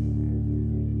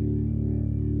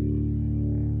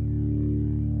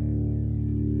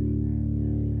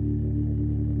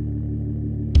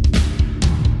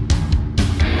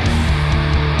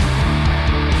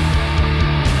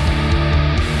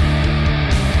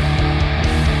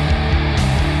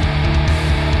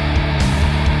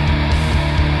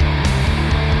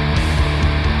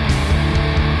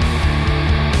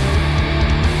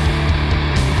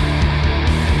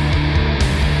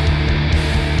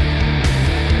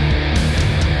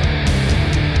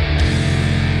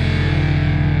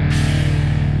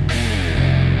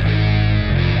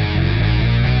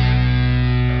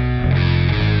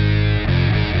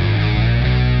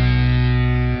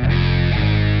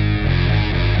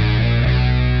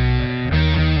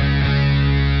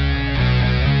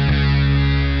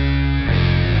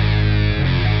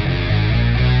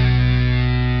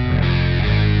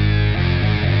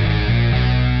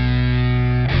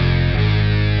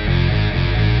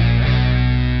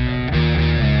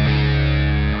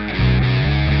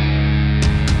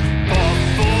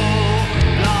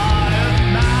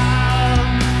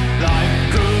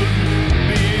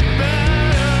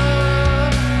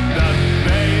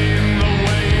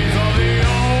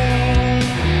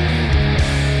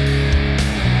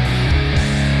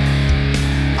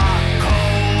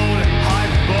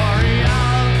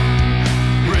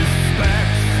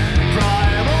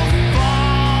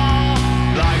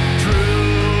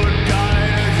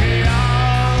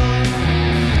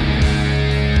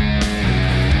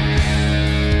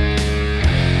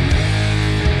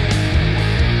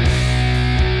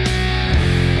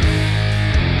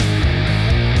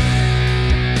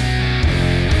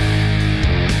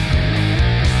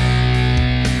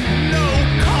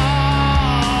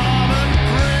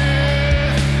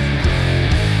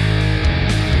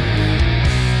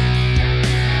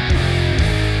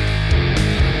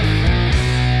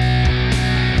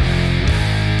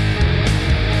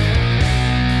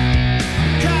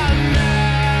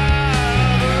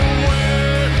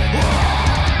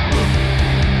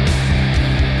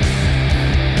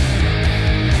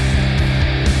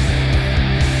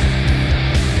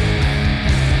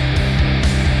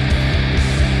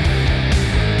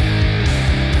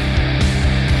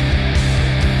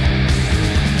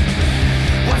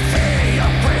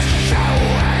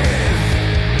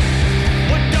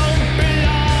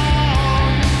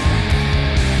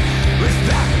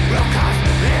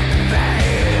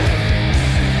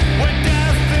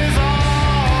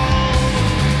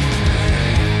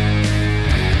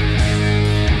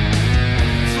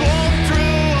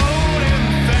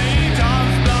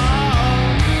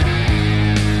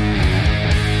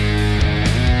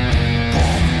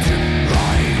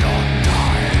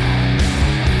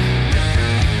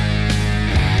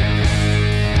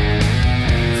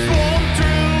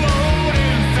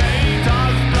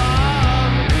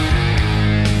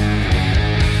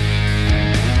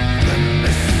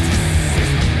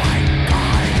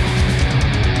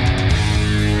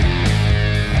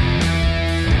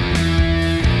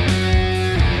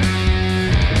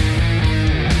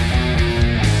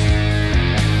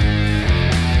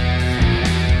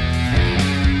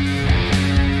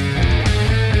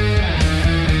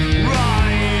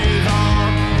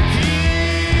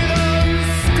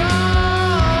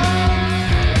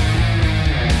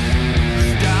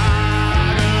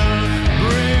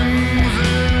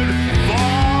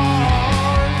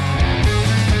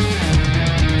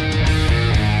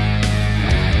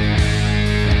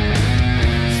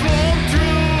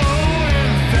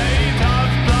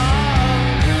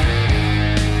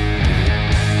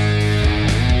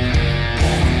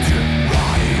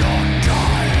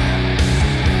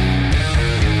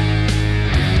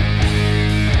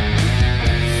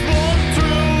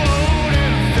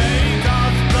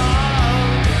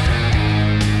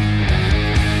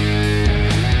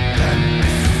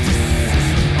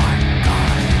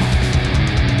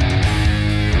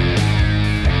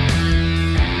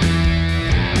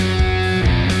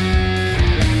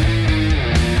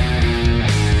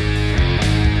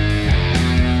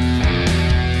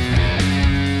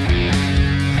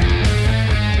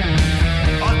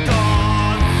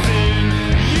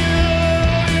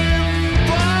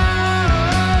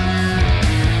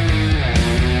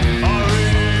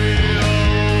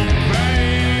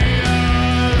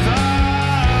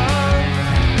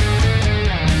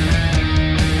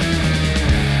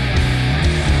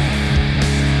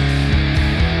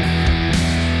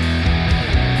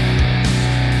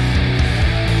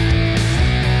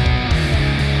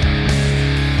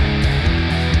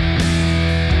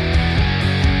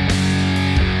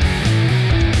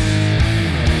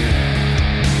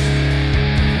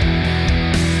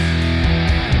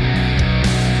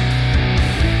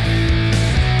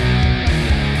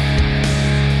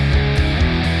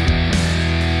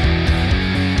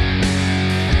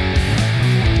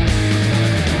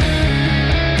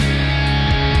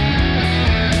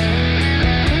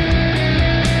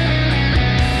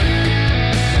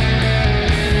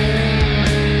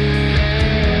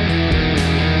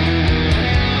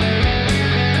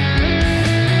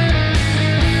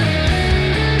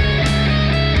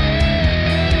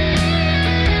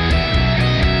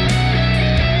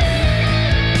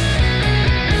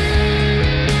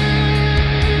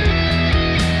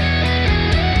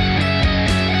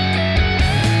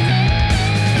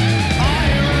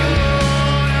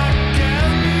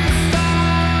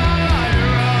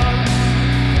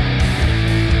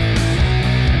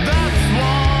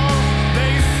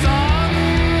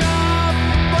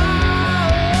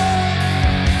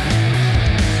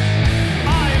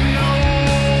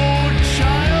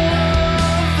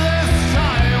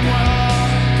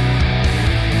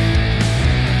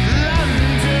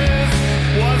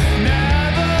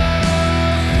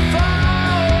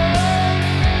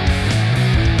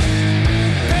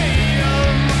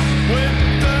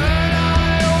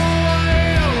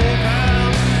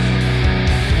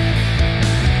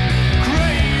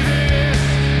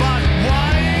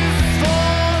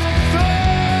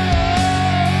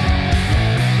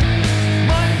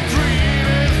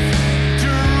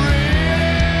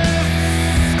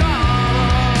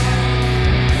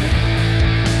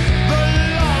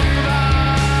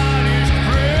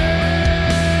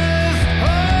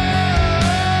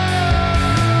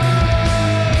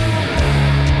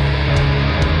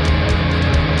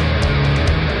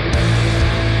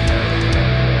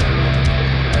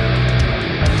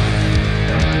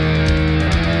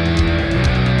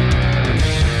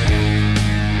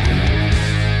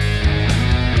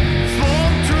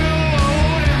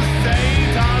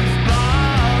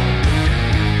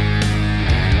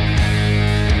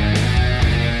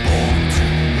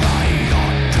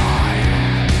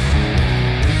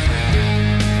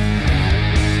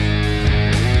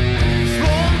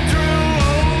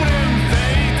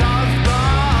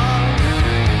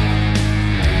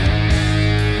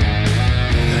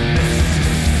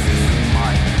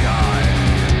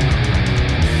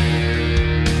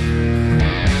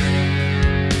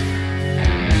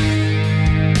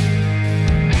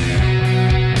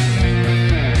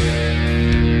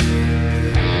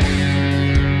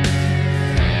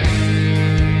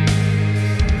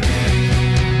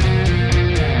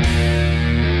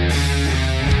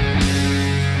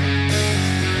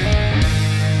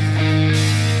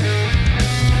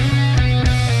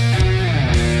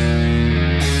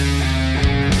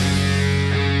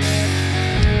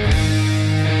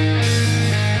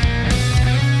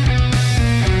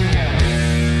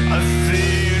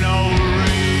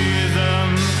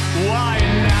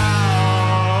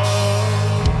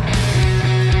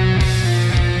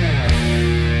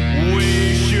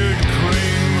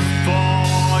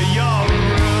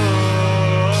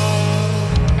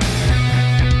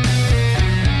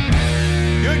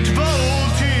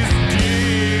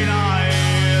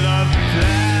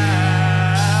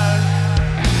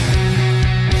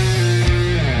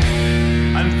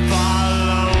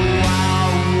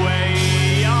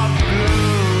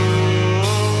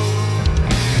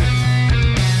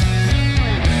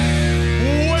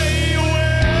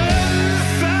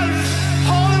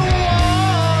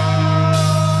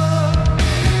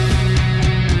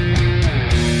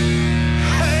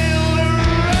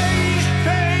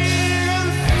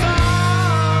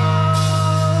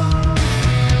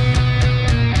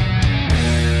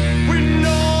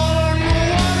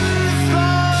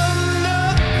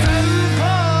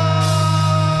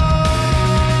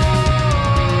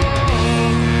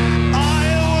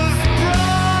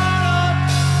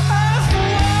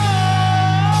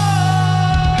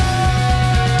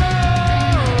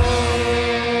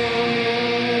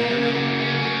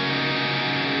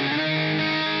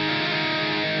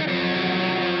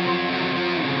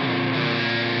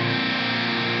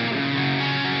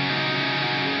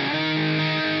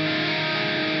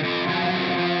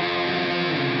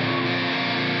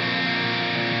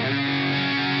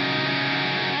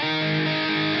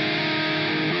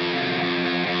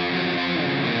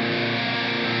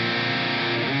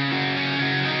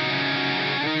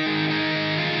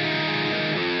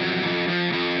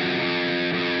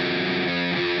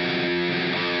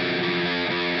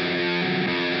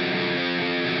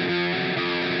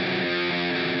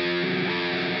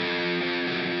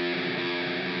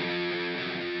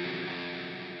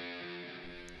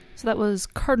 So that was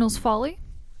Cardinal's Folly,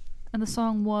 and the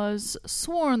song was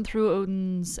Sworn Through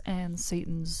Odin's and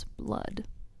Satan's Blood.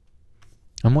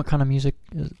 And what kind of music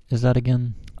is that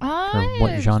again? Or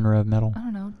what genre of metal? I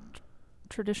don't know.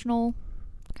 Traditional,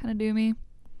 kind of doomy.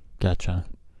 Gotcha.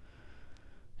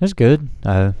 It's good.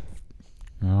 I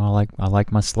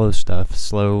like my slow stuff.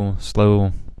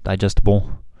 Slow, digestible.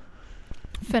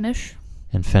 Finnish.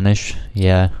 And Finnish,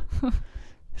 yeah.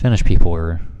 Finnish people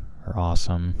are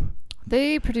awesome.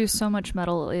 They produce so much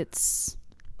metal. It's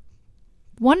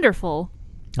wonderful.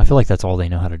 I feel like that's all they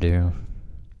know how to do.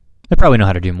 They probably know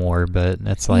how to do more, but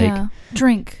it's like... Yeah.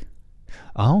 Drink.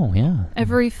 Oh, yeah.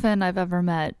 Every Finn I've ever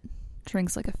met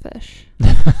drinks like a fish.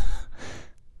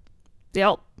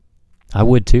 Yep. I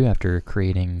would too after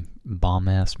creating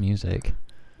bomb-ass music.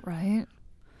 Right.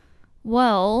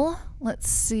 Well, let's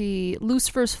see.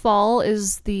 Lucifer's Fall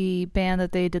is the band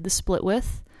that they did the split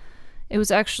with. It was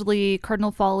actually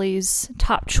Cardinal Folly's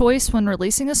top choice when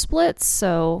releasing a split,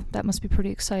 so that must be pretty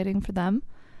exciting for them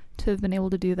to have been able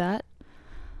to do that.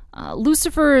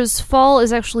 Lucifer's Fall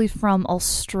is actually from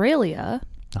Australia.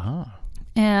 Ah.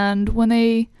 And when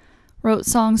they wrote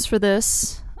songs for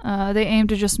this, they aimed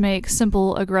to just make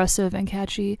simple, aggressive, and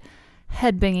catchy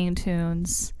head-banging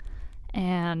tunes.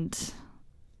 And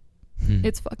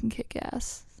it's fucking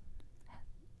kick-ass.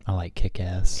 I like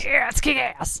kick-ass. Yeah, it's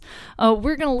kick-ass.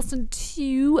 We're going to listen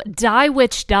to Die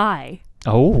Witch Die.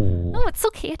 Oh. Oh, it's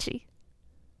so catchy.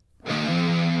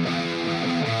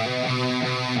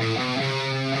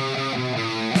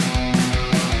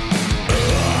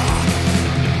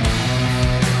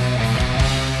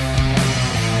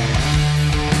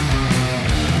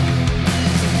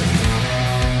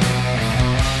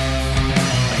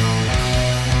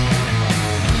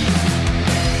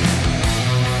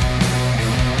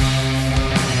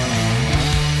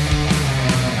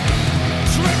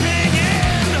 Dripping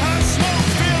in her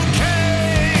smoke-filled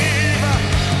cave.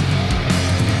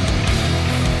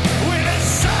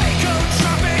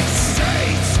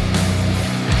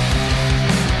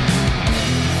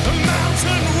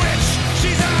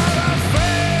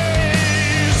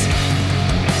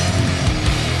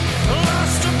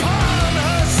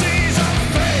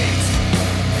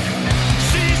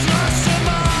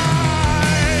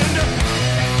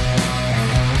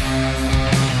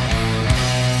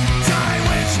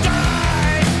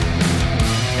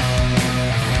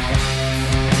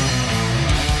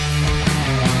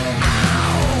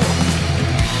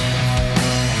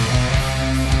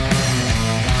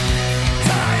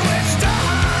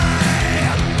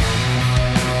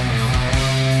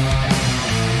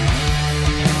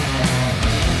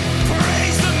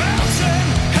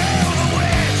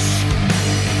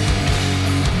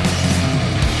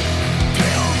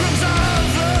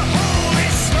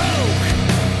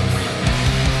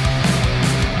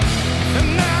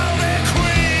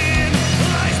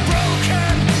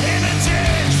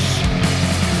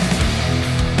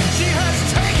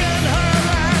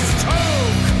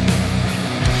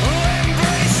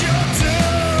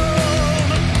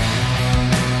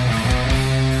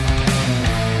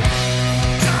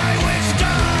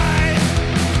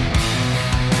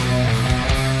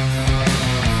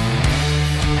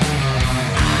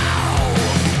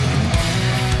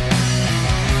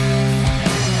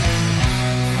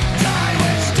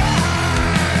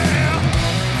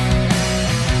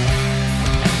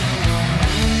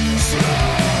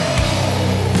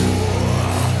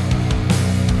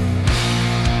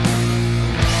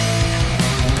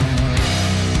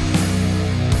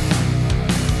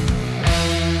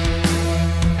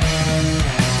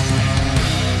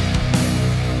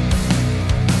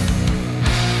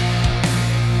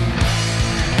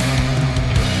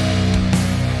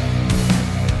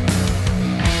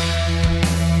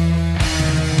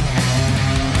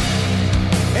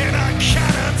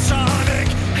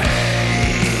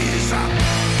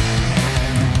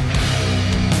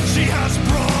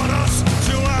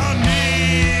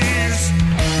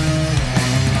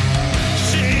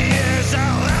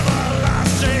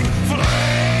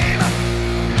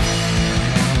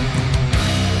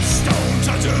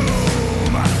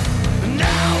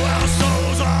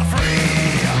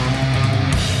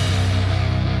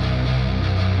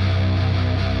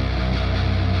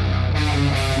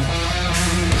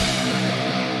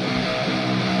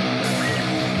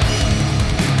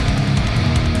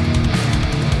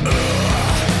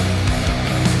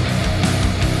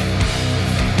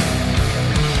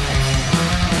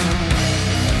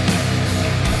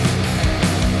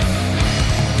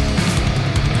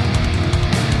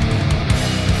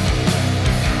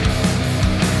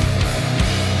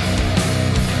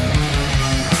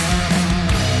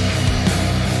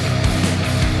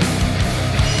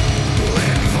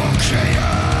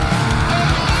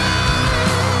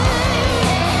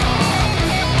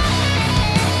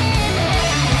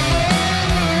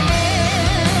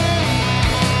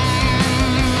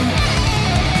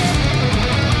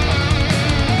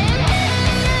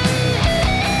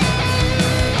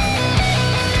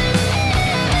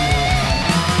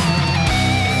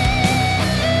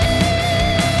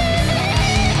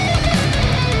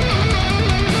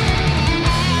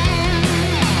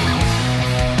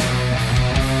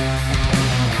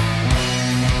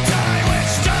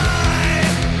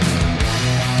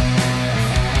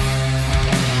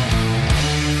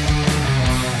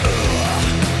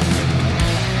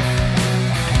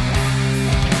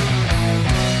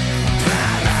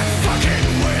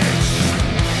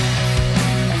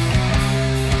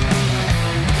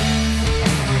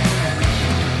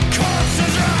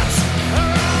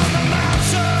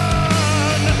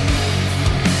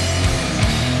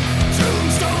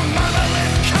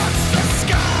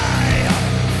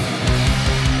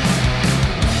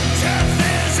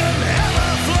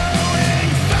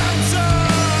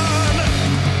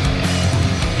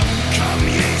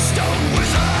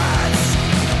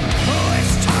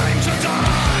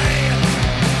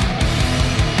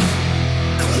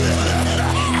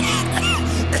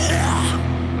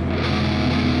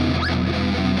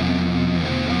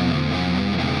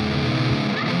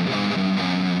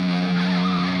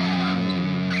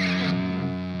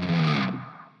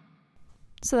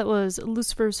 So that was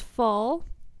Lucifer's Fall.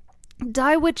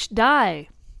 Die Witch Die.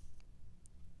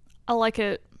 I like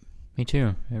it. Me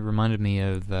too. It reminded me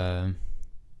of the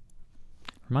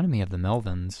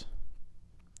Melvins.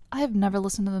 I have never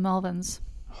listened to the Melvins.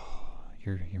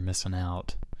 You're missing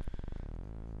out.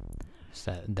 It's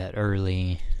that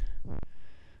early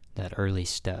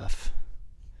stuff.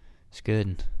 It's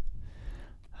good.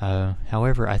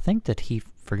 However, I think that he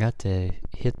forgot to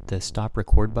hit the stop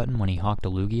record button when he hawked a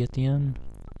loogie at the end.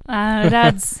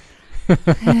 That's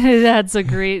that's a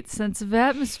great sense of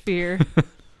atmosphere.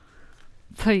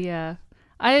 But yeah,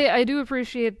 I do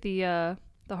appreciate the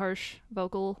harsh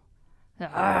vocal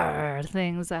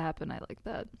things that happen. I like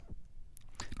that.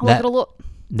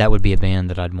 That would be a band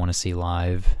that I'd want to see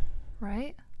live.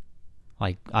 Right?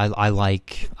 Like I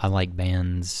like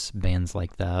bands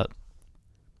like that.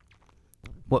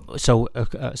 What? So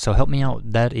help me out.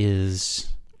 That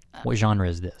is, what genre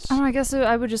is this? I guess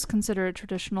I would just consider it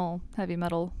traditional heavy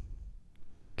metal.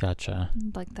 Gotcha.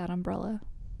 Like that umbrella.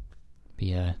 But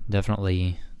yeah,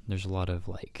 definitely. There's a lot of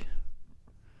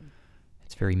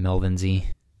it's very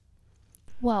Melvins-y.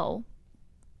 Well,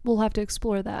 we'll have to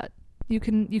explore that. You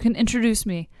can introduce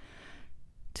me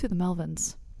to the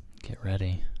Melvins. Get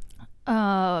ready.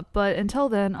 But until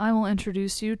then, I will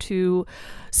introduce you to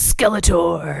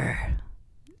Skeletor.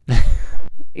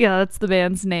 Yeah, that's the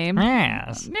band's name.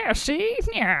 Yes. Yeah, see?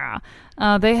 Yeah.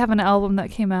 They have an album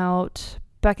that came out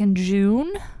back in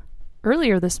June.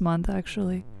 Earlier this month,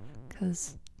 actually.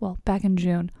 Back in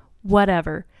June.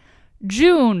 Whatever.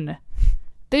 June!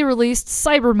 They released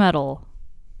Cyber Metal.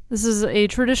 This is a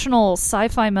traditional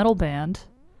sci-fi metal band.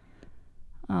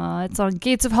 It's on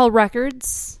Gates of Hell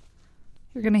Records.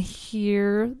 You're going to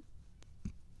hear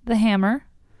the hammer.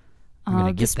 I'm going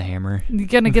to get the hammer. You're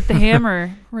going to get the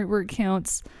hammer right where it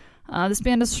counts. This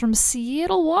band is from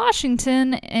Seattle,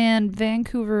 Washington, and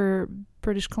Vancouver,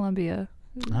 British Columbia.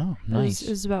 Oh, nice.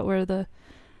 Is about where the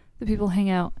people hang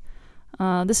out.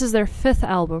 This is their 5th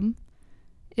album.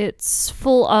 It's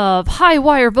full of high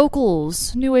wire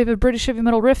vocals, new wave of British heavy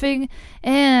metal riffing,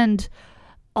 and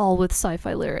all with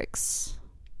sci-fi lyrics.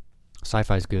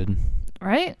 Sci-fi's good.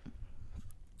 Right?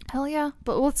 Hell yeah.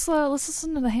 But let's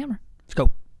listen to the hammer. Let's go.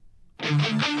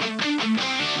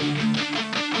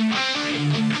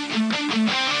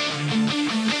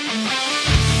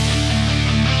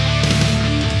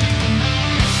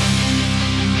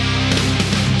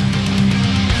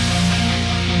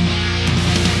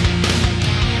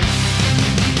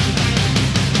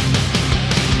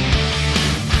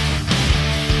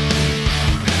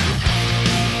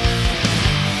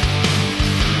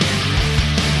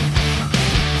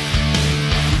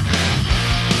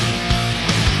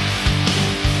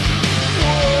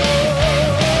 Whoa!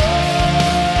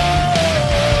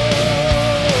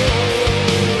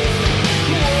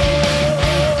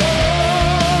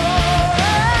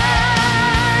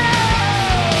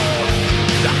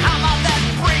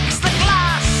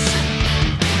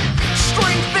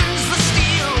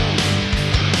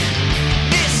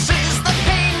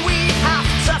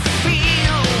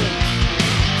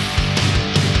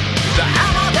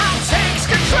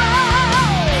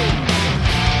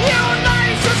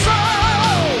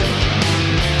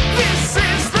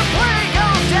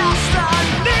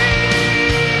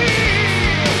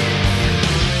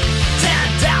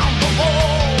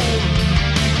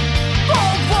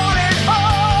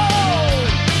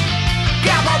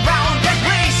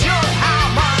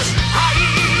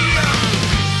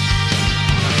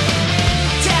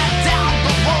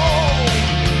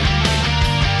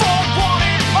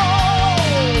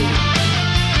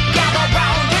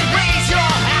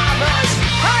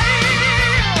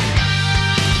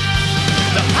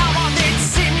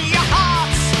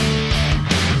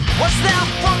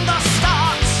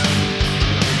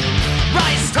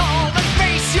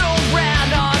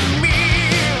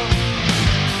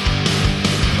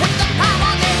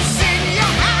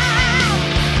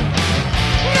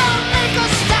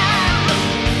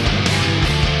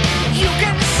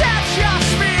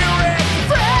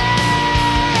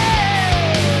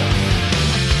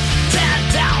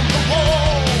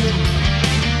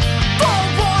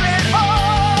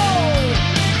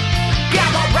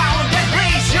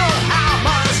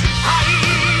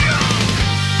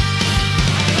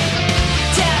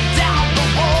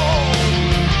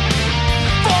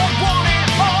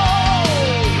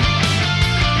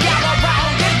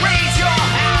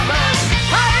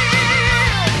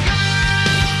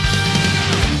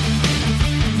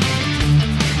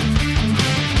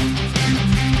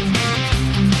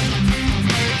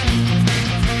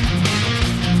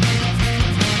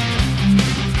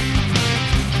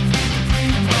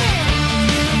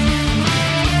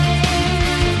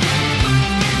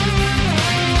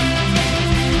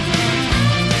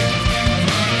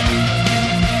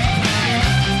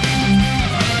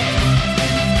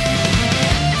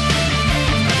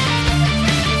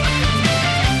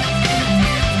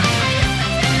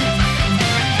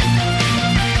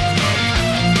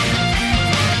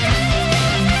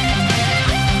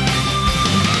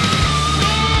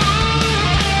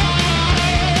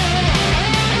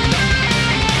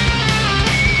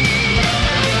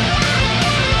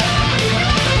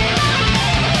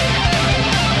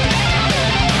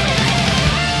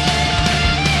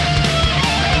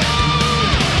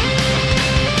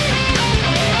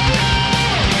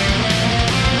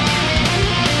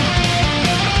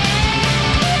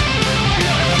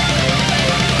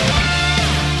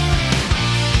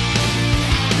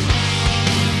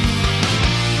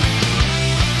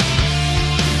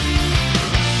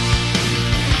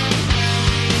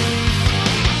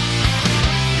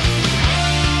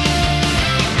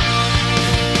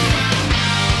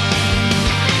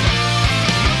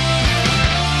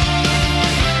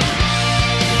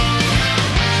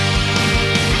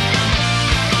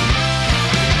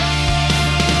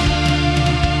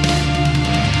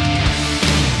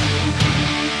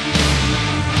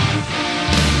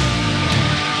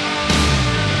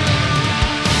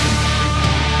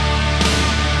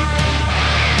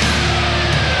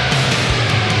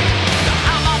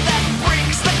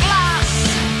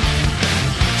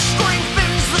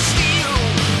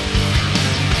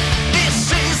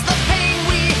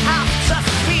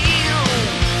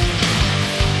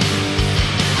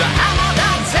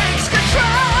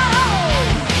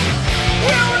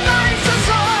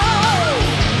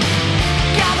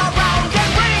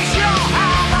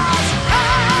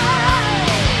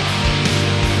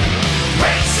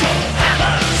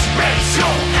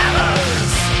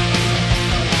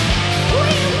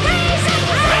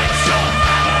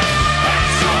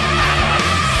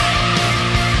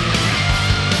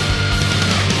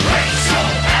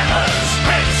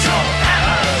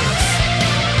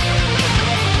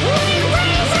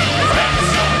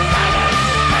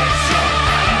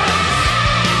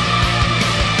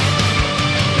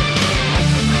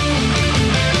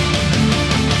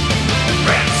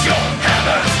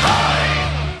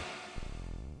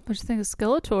 you think of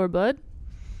Skeletor, bud?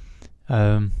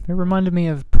 It reminded me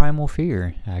of Primal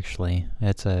Fear, actually.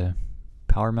 It's a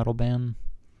power metal band.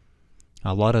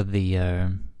 A lot of the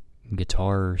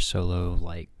guitar solo,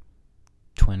 like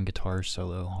twin guitar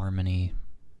solo harmony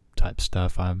type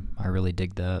stuff, I really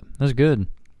dig that. That's good.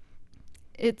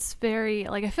 It's very,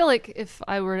 like, I feel like if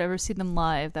I were to ever see them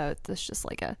live, that's just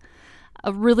like a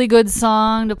really good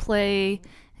song to play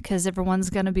because everyone's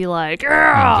going to be like,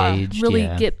 engaged, really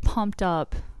get pumped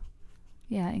up.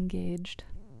 Yeah, engaged.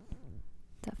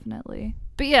 Definitely.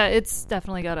 But yeah, it's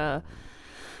definitely got a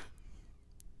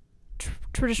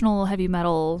traditional heavy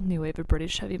metal, new wave of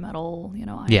British heavy metal,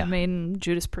 Iron Maiden,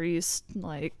 Judas Priest,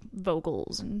 like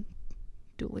vocals and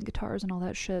dueling guitars and all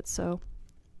that shit. So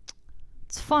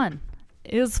it's fun.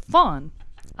 It is fun.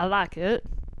 I like it.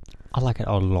 I like it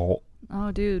a lot.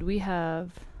 Oh, dude, we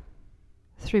have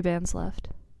 3 bands left.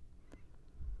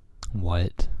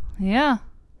 What? Yeah.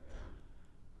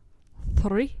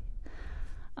 3.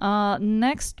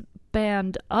 Next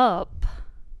band up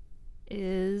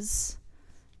is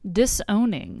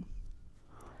Disowning.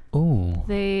 Ooh.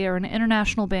 They are an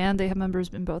international band. They have members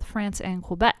in both France and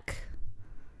Quebec.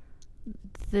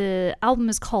 The album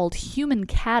is called Human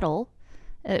Cattle.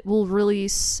 It will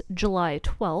release July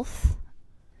 12th.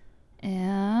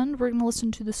 And we're going to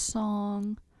listen to the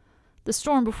song The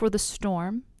Storm Before the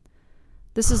Storm.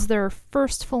 This is their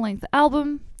first full-length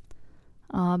album.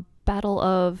 Battle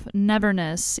of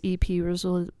Neverness EP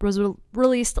was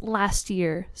released last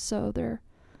year. So they're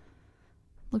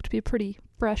look to be a pretty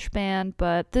fresh band.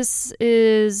 But this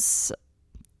is...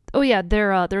 Oh yeah,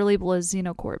 their label is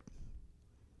Xenocorp.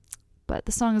 But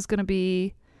the song is going to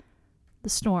be The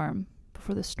Storm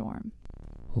Before the Storm.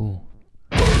 Ooh.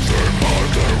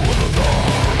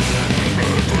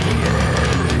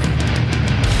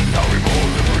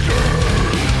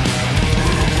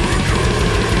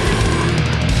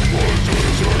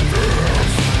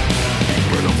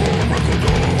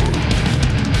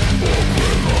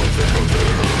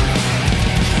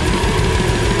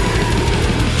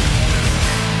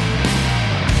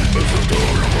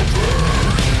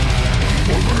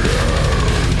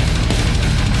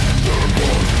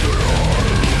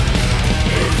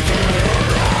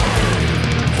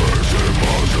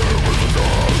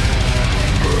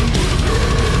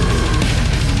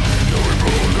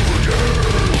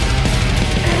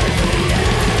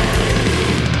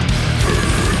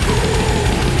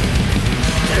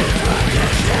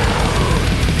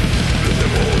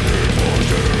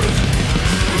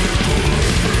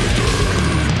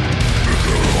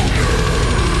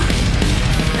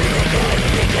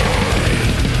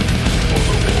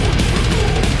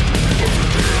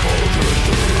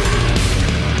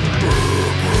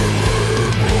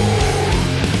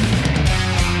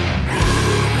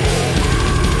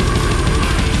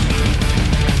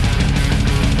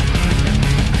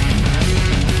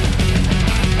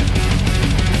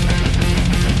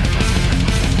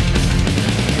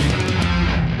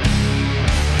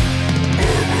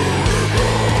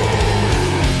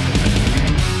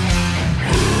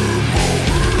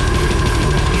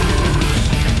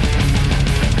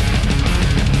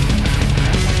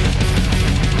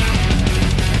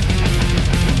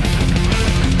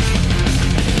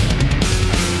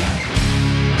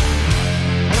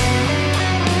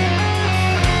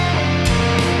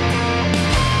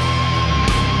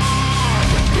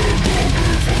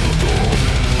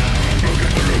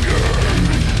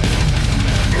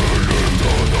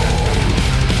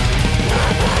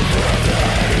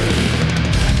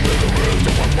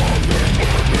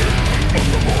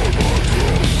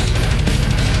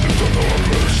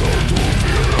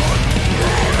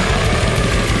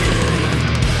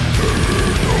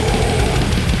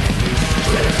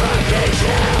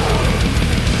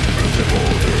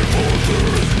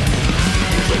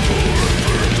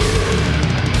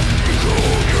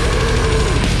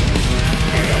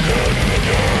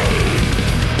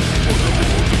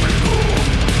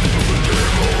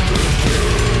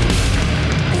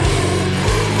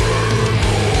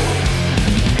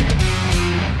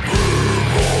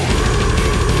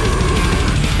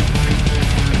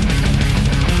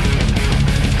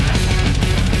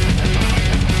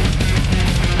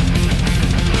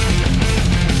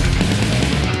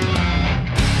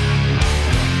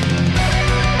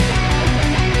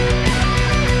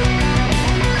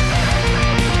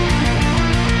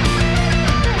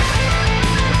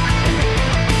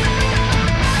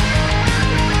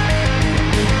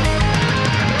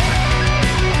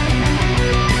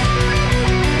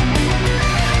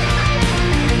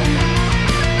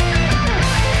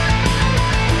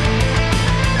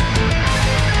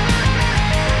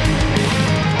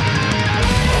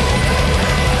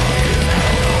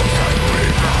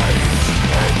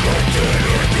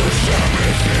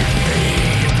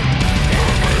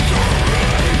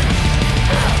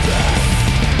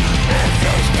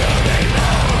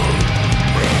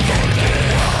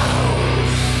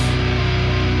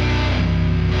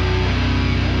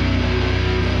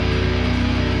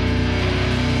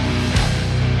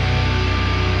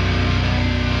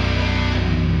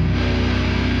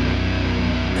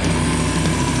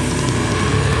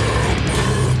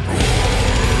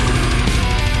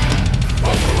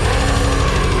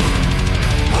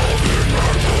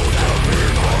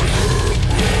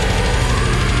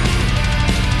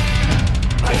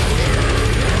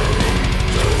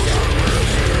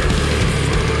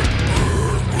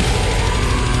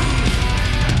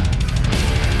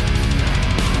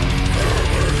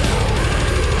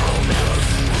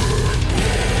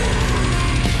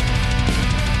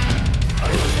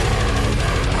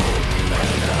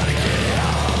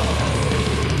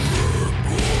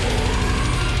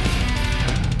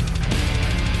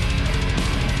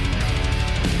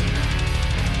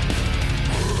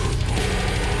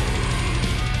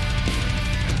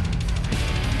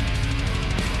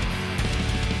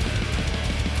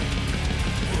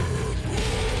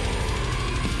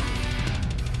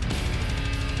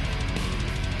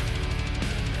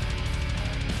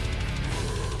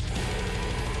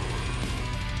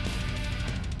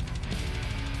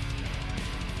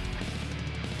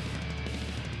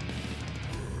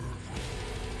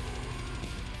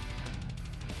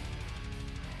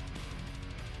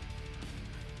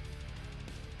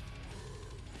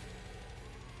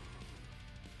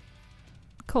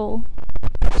 Cole,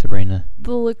 Sabrina.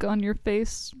 the look on your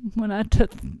face when I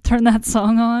turned that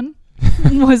song on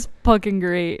was fucking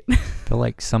great. I feel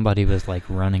like somebody was like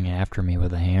running after me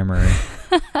with a hammer.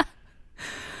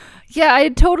 Yeah, I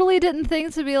totally didn't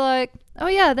think to be like, oh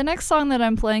yeah, the next song that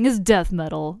I'm playing is death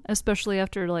metal, especially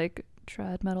after like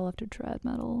trad metal after trad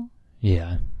metal.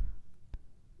 Yeah.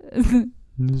 I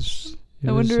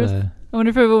wonder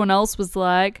if everyone else was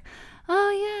like,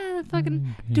 oh yeah, the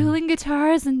fucking dueling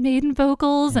guitars and maiden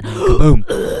vocals and boom.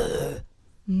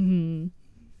 Mm-hmm.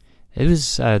 It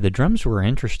was the drums were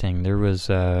interesting. There was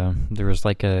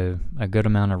like a good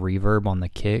amount of reverb on the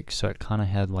kick, so it kind of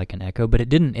had like an echo, but it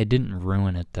didn't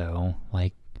ruin it though.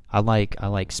 Like I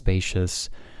like spacious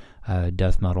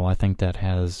death metal. I think that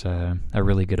has a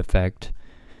really good effect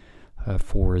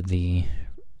for the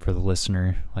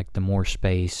listener. Like the more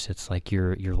space, it's like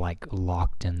you're like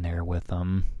locked in there with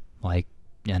them, like,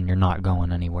 and you're not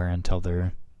going anywhere until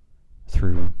they're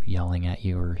through yelling at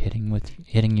you or hitting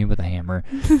you with a hammer,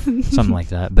 something like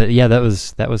that. But yeah, that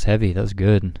was heavy. That was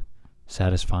good,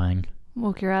 satisfying.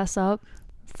 Woke your ass up.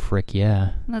 Frick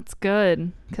yeah. That's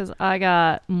good, because I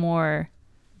got more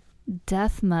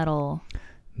death metal.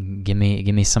 Give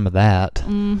me some of that.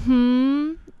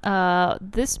 Mm-hmm.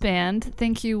 This band,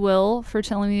 thank you, Will, for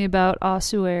telling me about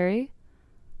Ossuary.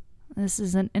 This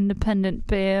is an independent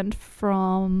band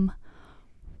from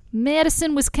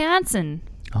Madison, Wisconsin.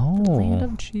 Oh. Land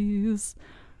of cheese.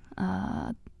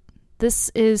 This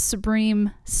is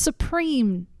Supreme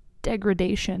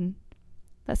Degradation.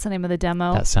 That's the name of the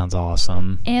demo. That sounds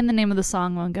awesome. And the name of the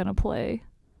song I'm gonna play.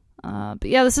 But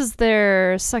yeah, this is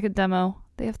their second demo.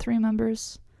 They have 3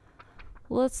 members.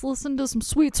 Let's listen to some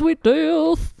sweet, sweet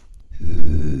death.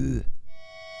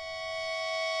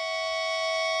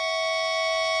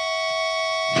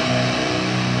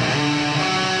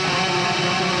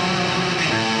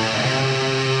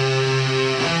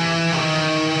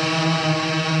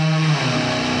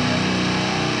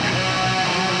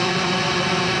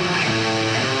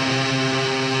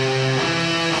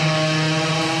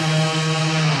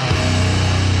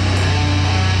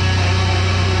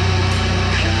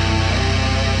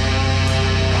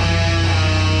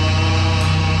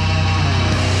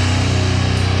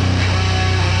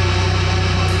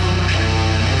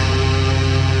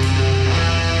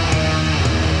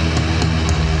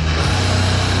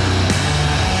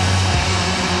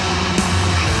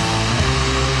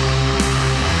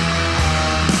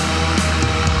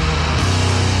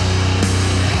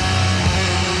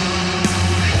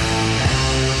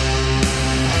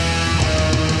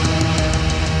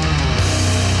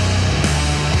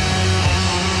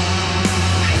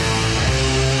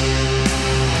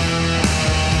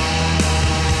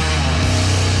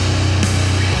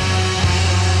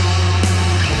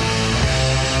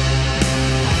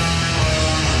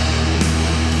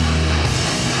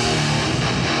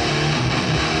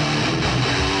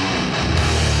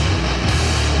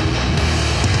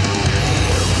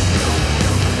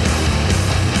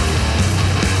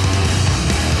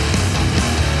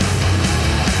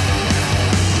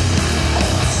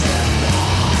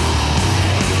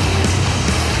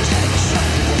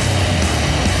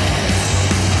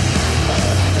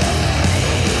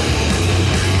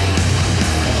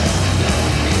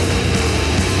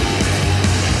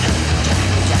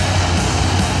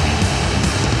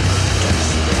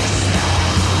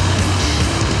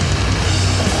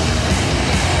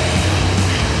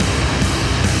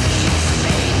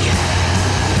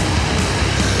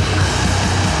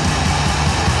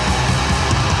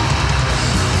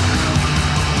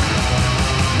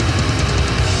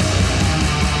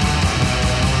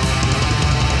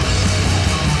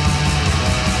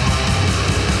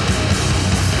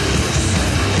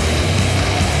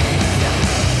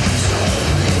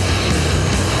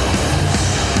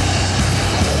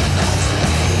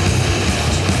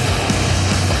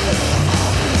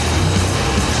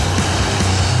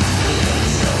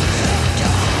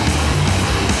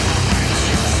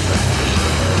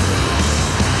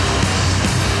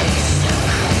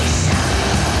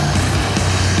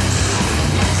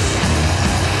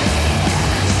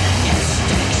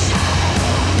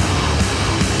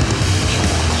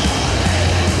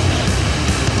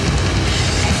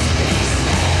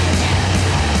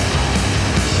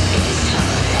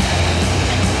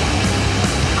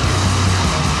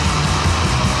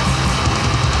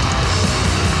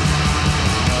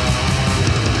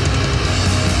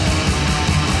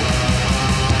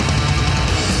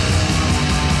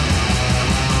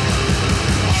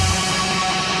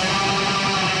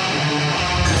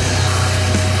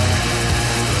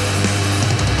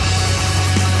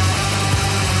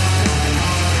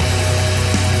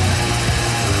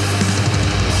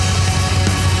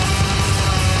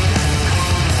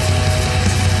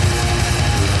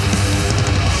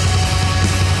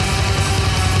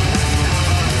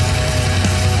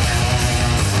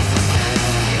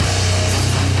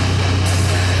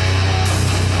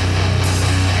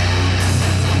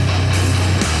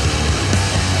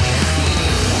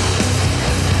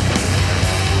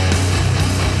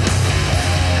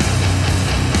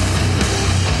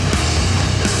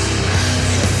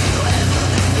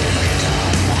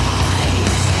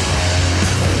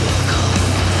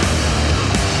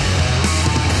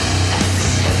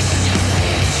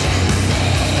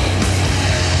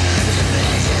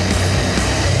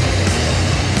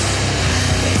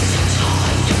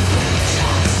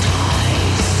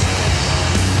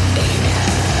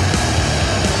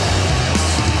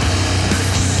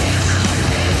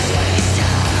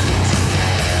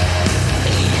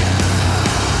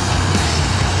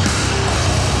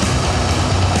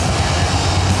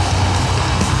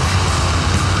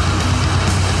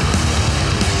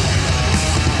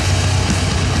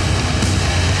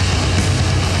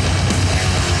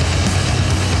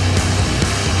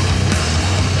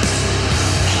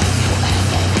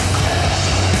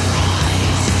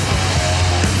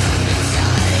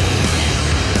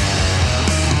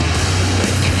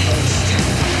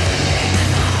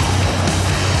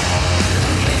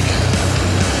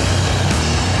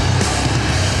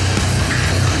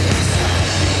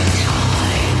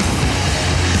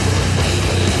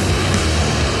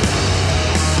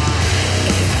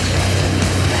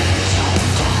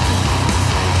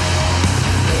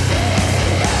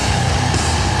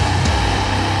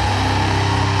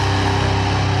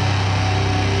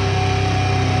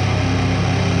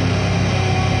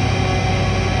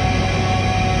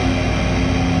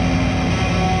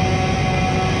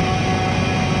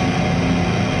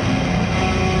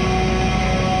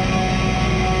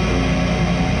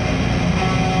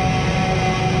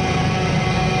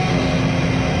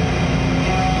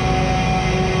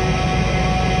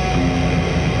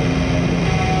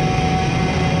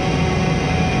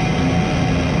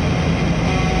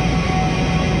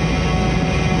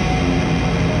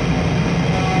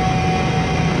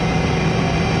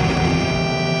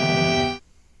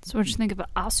 What'd you think of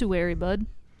Ossuary, bud?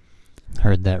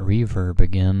 Heard that reverb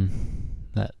again.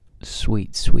 That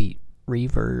sweet, sweet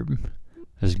reverb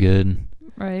is good.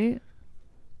 Right?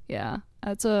 Yeah,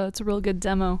 it's a real good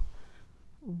demo.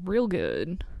 Real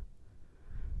good.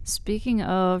 Speaking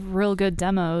of real good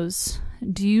demos,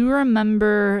 do you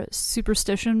remember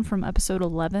Superstition from episode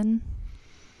 11?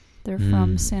 They're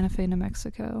from Santa Fe, New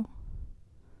Mexico.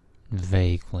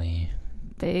 Vaguely.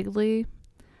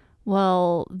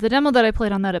 Well, the demo that I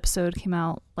played on that episode came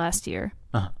out last year.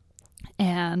 Uh-huh.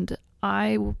 And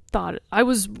I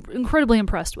was incredibly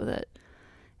impressed with it.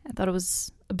 I thought it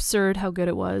was absurd how good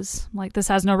it was. I'm like, this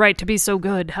has no right to be so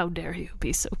good. How dare you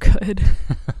be so good?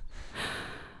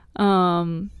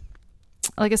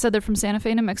 Like I said, they're from Santa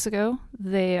Fe, New Mexico.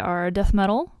 They are death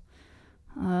metal.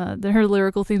 Their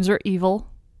lyrical themes are evil.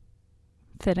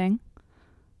 Fitting.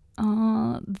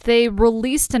 They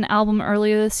released an album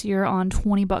earlier this year on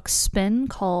 20 Bucks Spin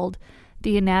called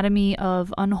The Anatomy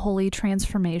of Unholy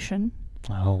Transformation.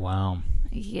 Oh, wow.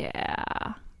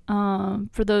 Yeah.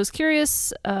 For those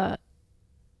curious,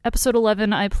 episode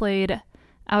 11, I played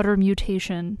Outer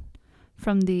Mutation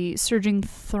from the Surging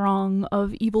Throng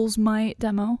of Evil's Might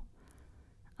demo.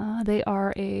 They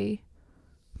are a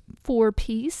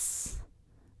 4-piece.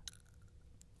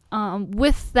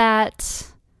 With that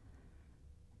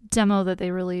demo that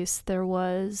they released, there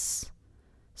was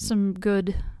some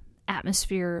good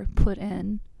atmosphere put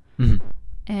in. Mm-hmm.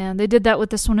 And they did that with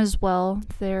this one as well.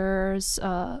 There's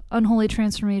Unholy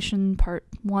Transformation Part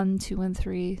 1, 2, and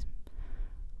 3,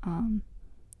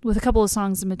 with a couple of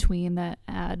songs in between that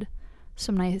add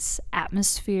some nice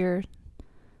atmosphere.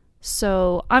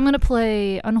 So I'm going to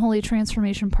play Unholy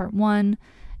Transformation Part 1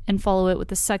 and follow it with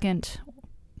the second,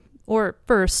 or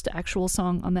first, actual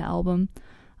song on the album,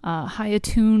 High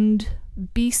Attuned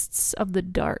Beasts of the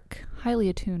Dark. Highly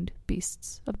Attuned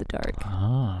Beasts of the Dark.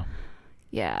 Ah.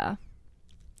 Yeah.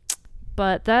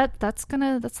 But that's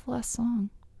the last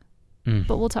song.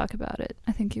 But we'll talk about it.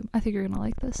 I think you're gonna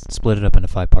like this. Split it up into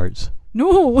 5 parts.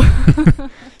 No.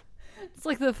 It's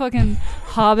like the fucking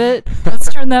Hobbit.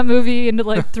 Let's turn that movie into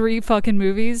like 3 fucking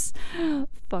movies.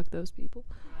 Fuck those people.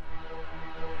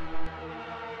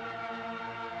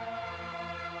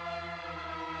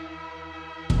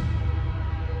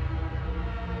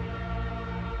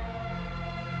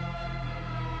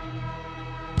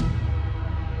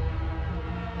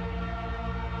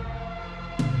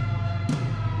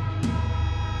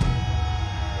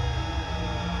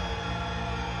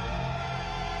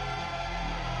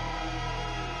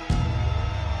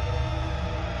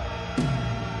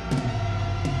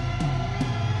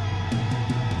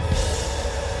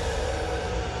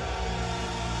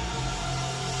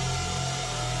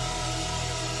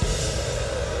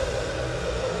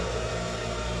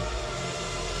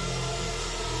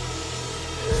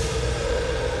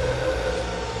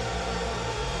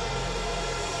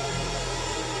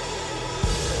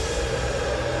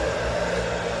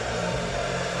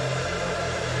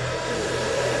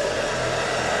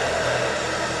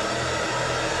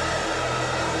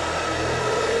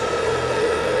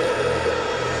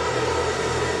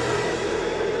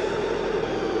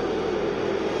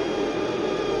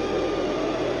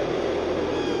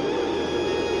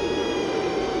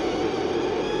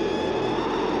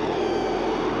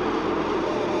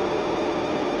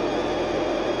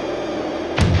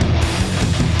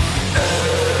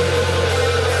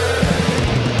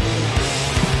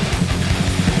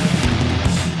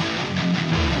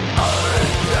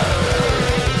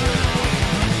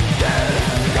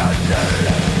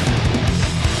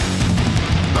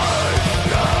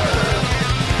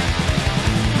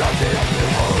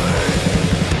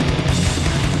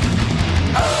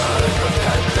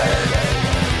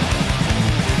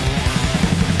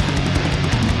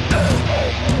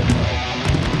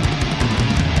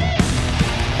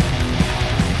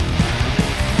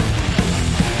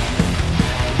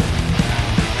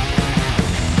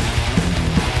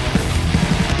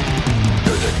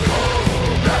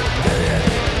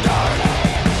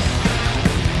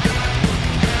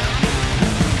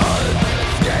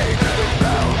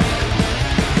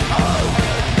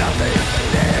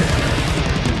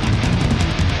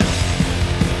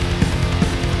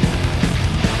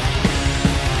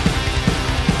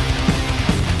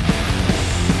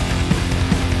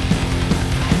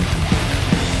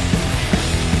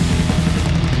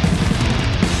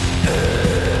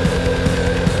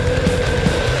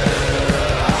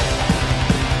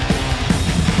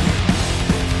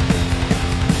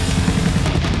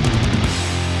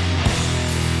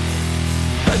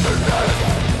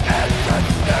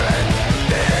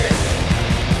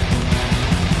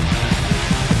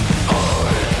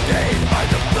 Ordained by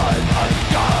the blood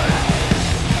of God.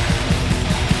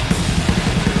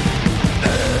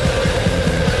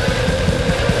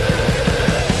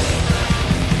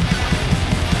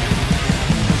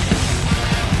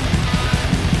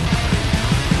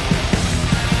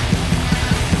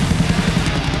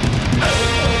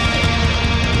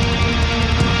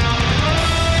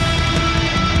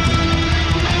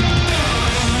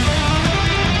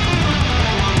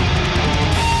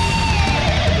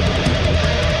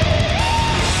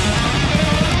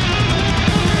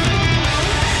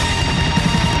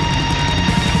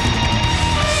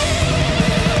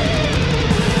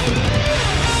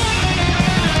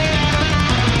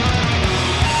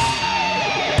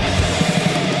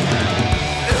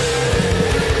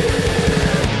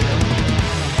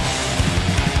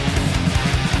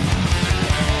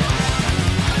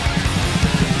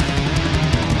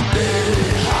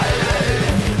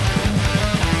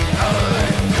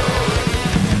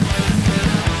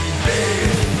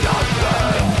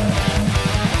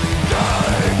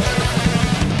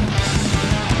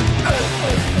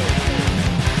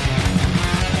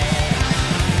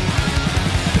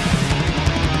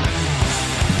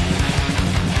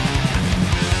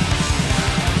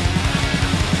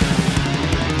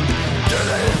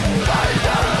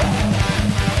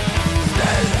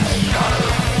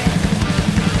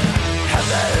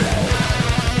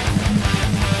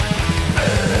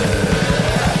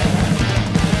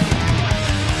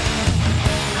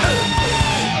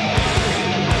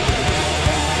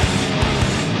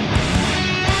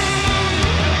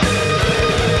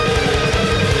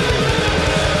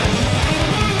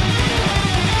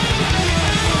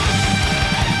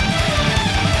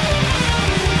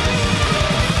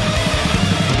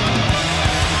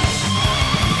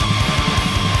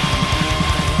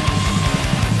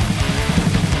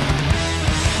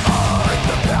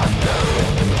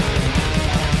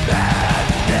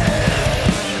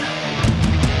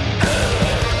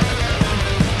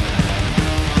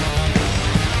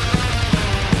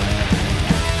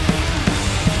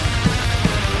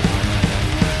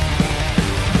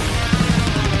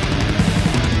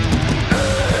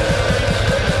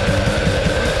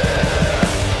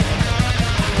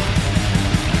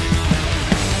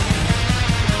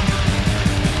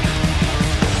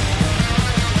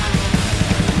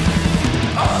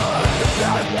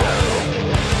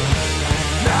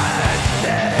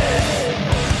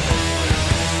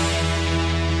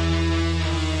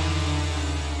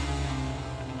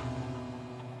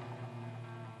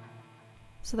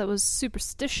 So that was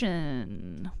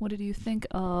Superstition. What did you think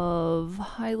of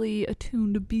Highly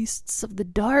Attuned Beasts of the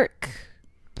Dark?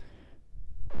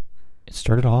 It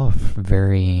started off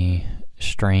very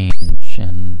strange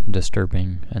and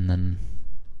disturbing, and then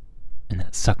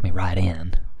it sucked me right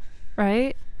in.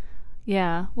 Right?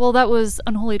 Yeah. Well, that was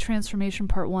Unholy Transformation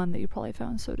Part 1 that you probably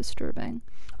found so disturbing.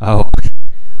 Oh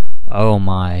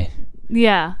my.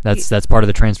 Yeah. That's part of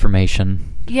the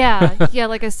transformation. Yeah. Yeah,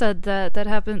 like I said, that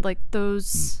happened, like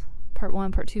those Part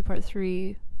 1, Part 2, Part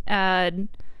 3 add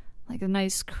like a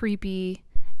nice creepy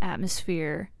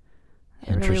atmosphere.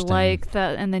 I really like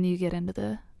that, and then you get into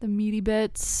the meaty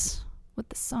bits with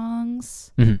the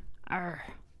songs. Mm-hmm.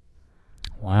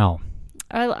 Wow.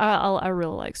 I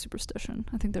really like Superstition.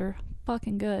 I think they're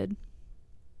fucking good.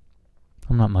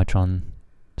 I'm not much on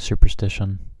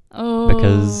Superstition. Oh.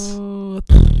 Because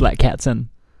Black Cat's in.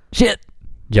 Shit.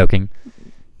 Joking.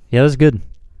 Yeah, it was good.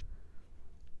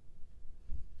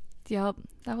 Yep.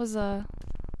 That was a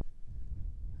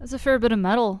fair bit of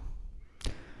metal.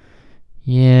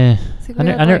 Yeah. I think we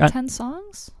had 10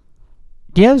 songs?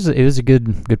 Yeah, it was a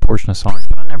good portion of songs,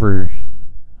 but I never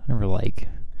like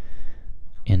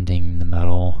ending the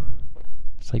metal.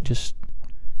 It's like just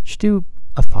do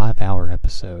a 5-hour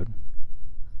episode.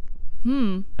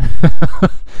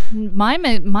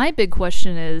 My big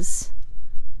question is,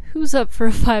 who's up for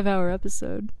a 5-hour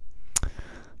episode?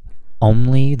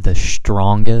 Only the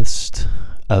strongest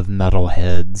of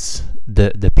metalheads,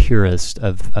 the purest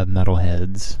of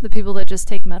metalheads. The people that just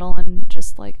take metal and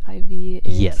just like IV it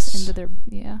into their...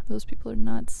 Yeah, those people are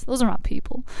nuts. Those are not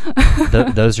people.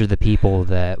 Those are the people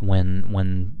that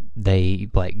when they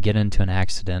like get into an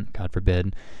accident, God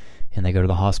forbid, and they go to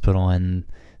the hospital and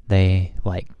they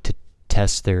like to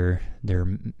test their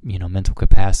mental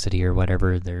capacity or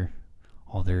whatever,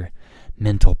 all their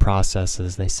mental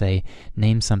processes, they say,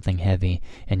 name something heavy,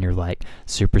 and you're like,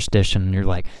 Superstition, and you're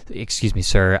like, excuse me,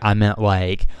 sir, I meant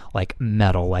like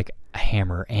metal, like a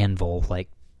hammer, anvil, like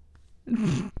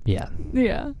yeah,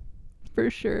 for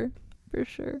sure.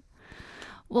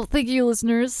 Well, thank you,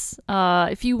 listeners.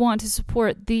 If you want to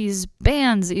support these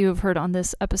bands that you have heard on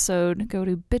this episode, go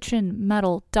to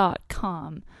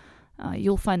bitchinmetal.com.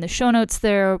 You'll find the show notes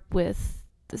there with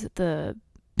the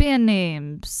band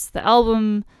names, the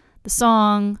album, the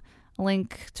song, a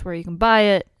link to where you can buy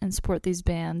it and support these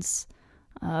bands.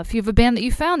 If you have a band that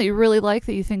you found that you really like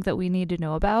that you think that we need to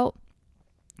know about,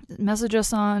 message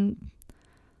us on,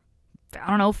 I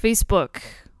don't know, Facebook,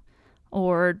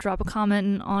 or drop a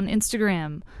comment on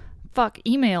Instagram.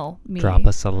 Email me. Drop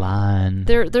us a line.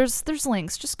 There's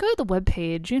links. Just go to the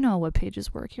webpage. You know how web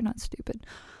pages work. You're not stupid.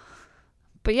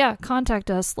 But yeah, contact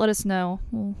us. Let us know.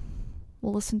 We'll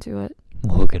listen to it.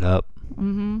 We'll hook it up.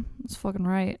 That's fucking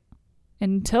right.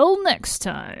 Until next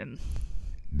time.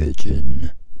 Bitchin'.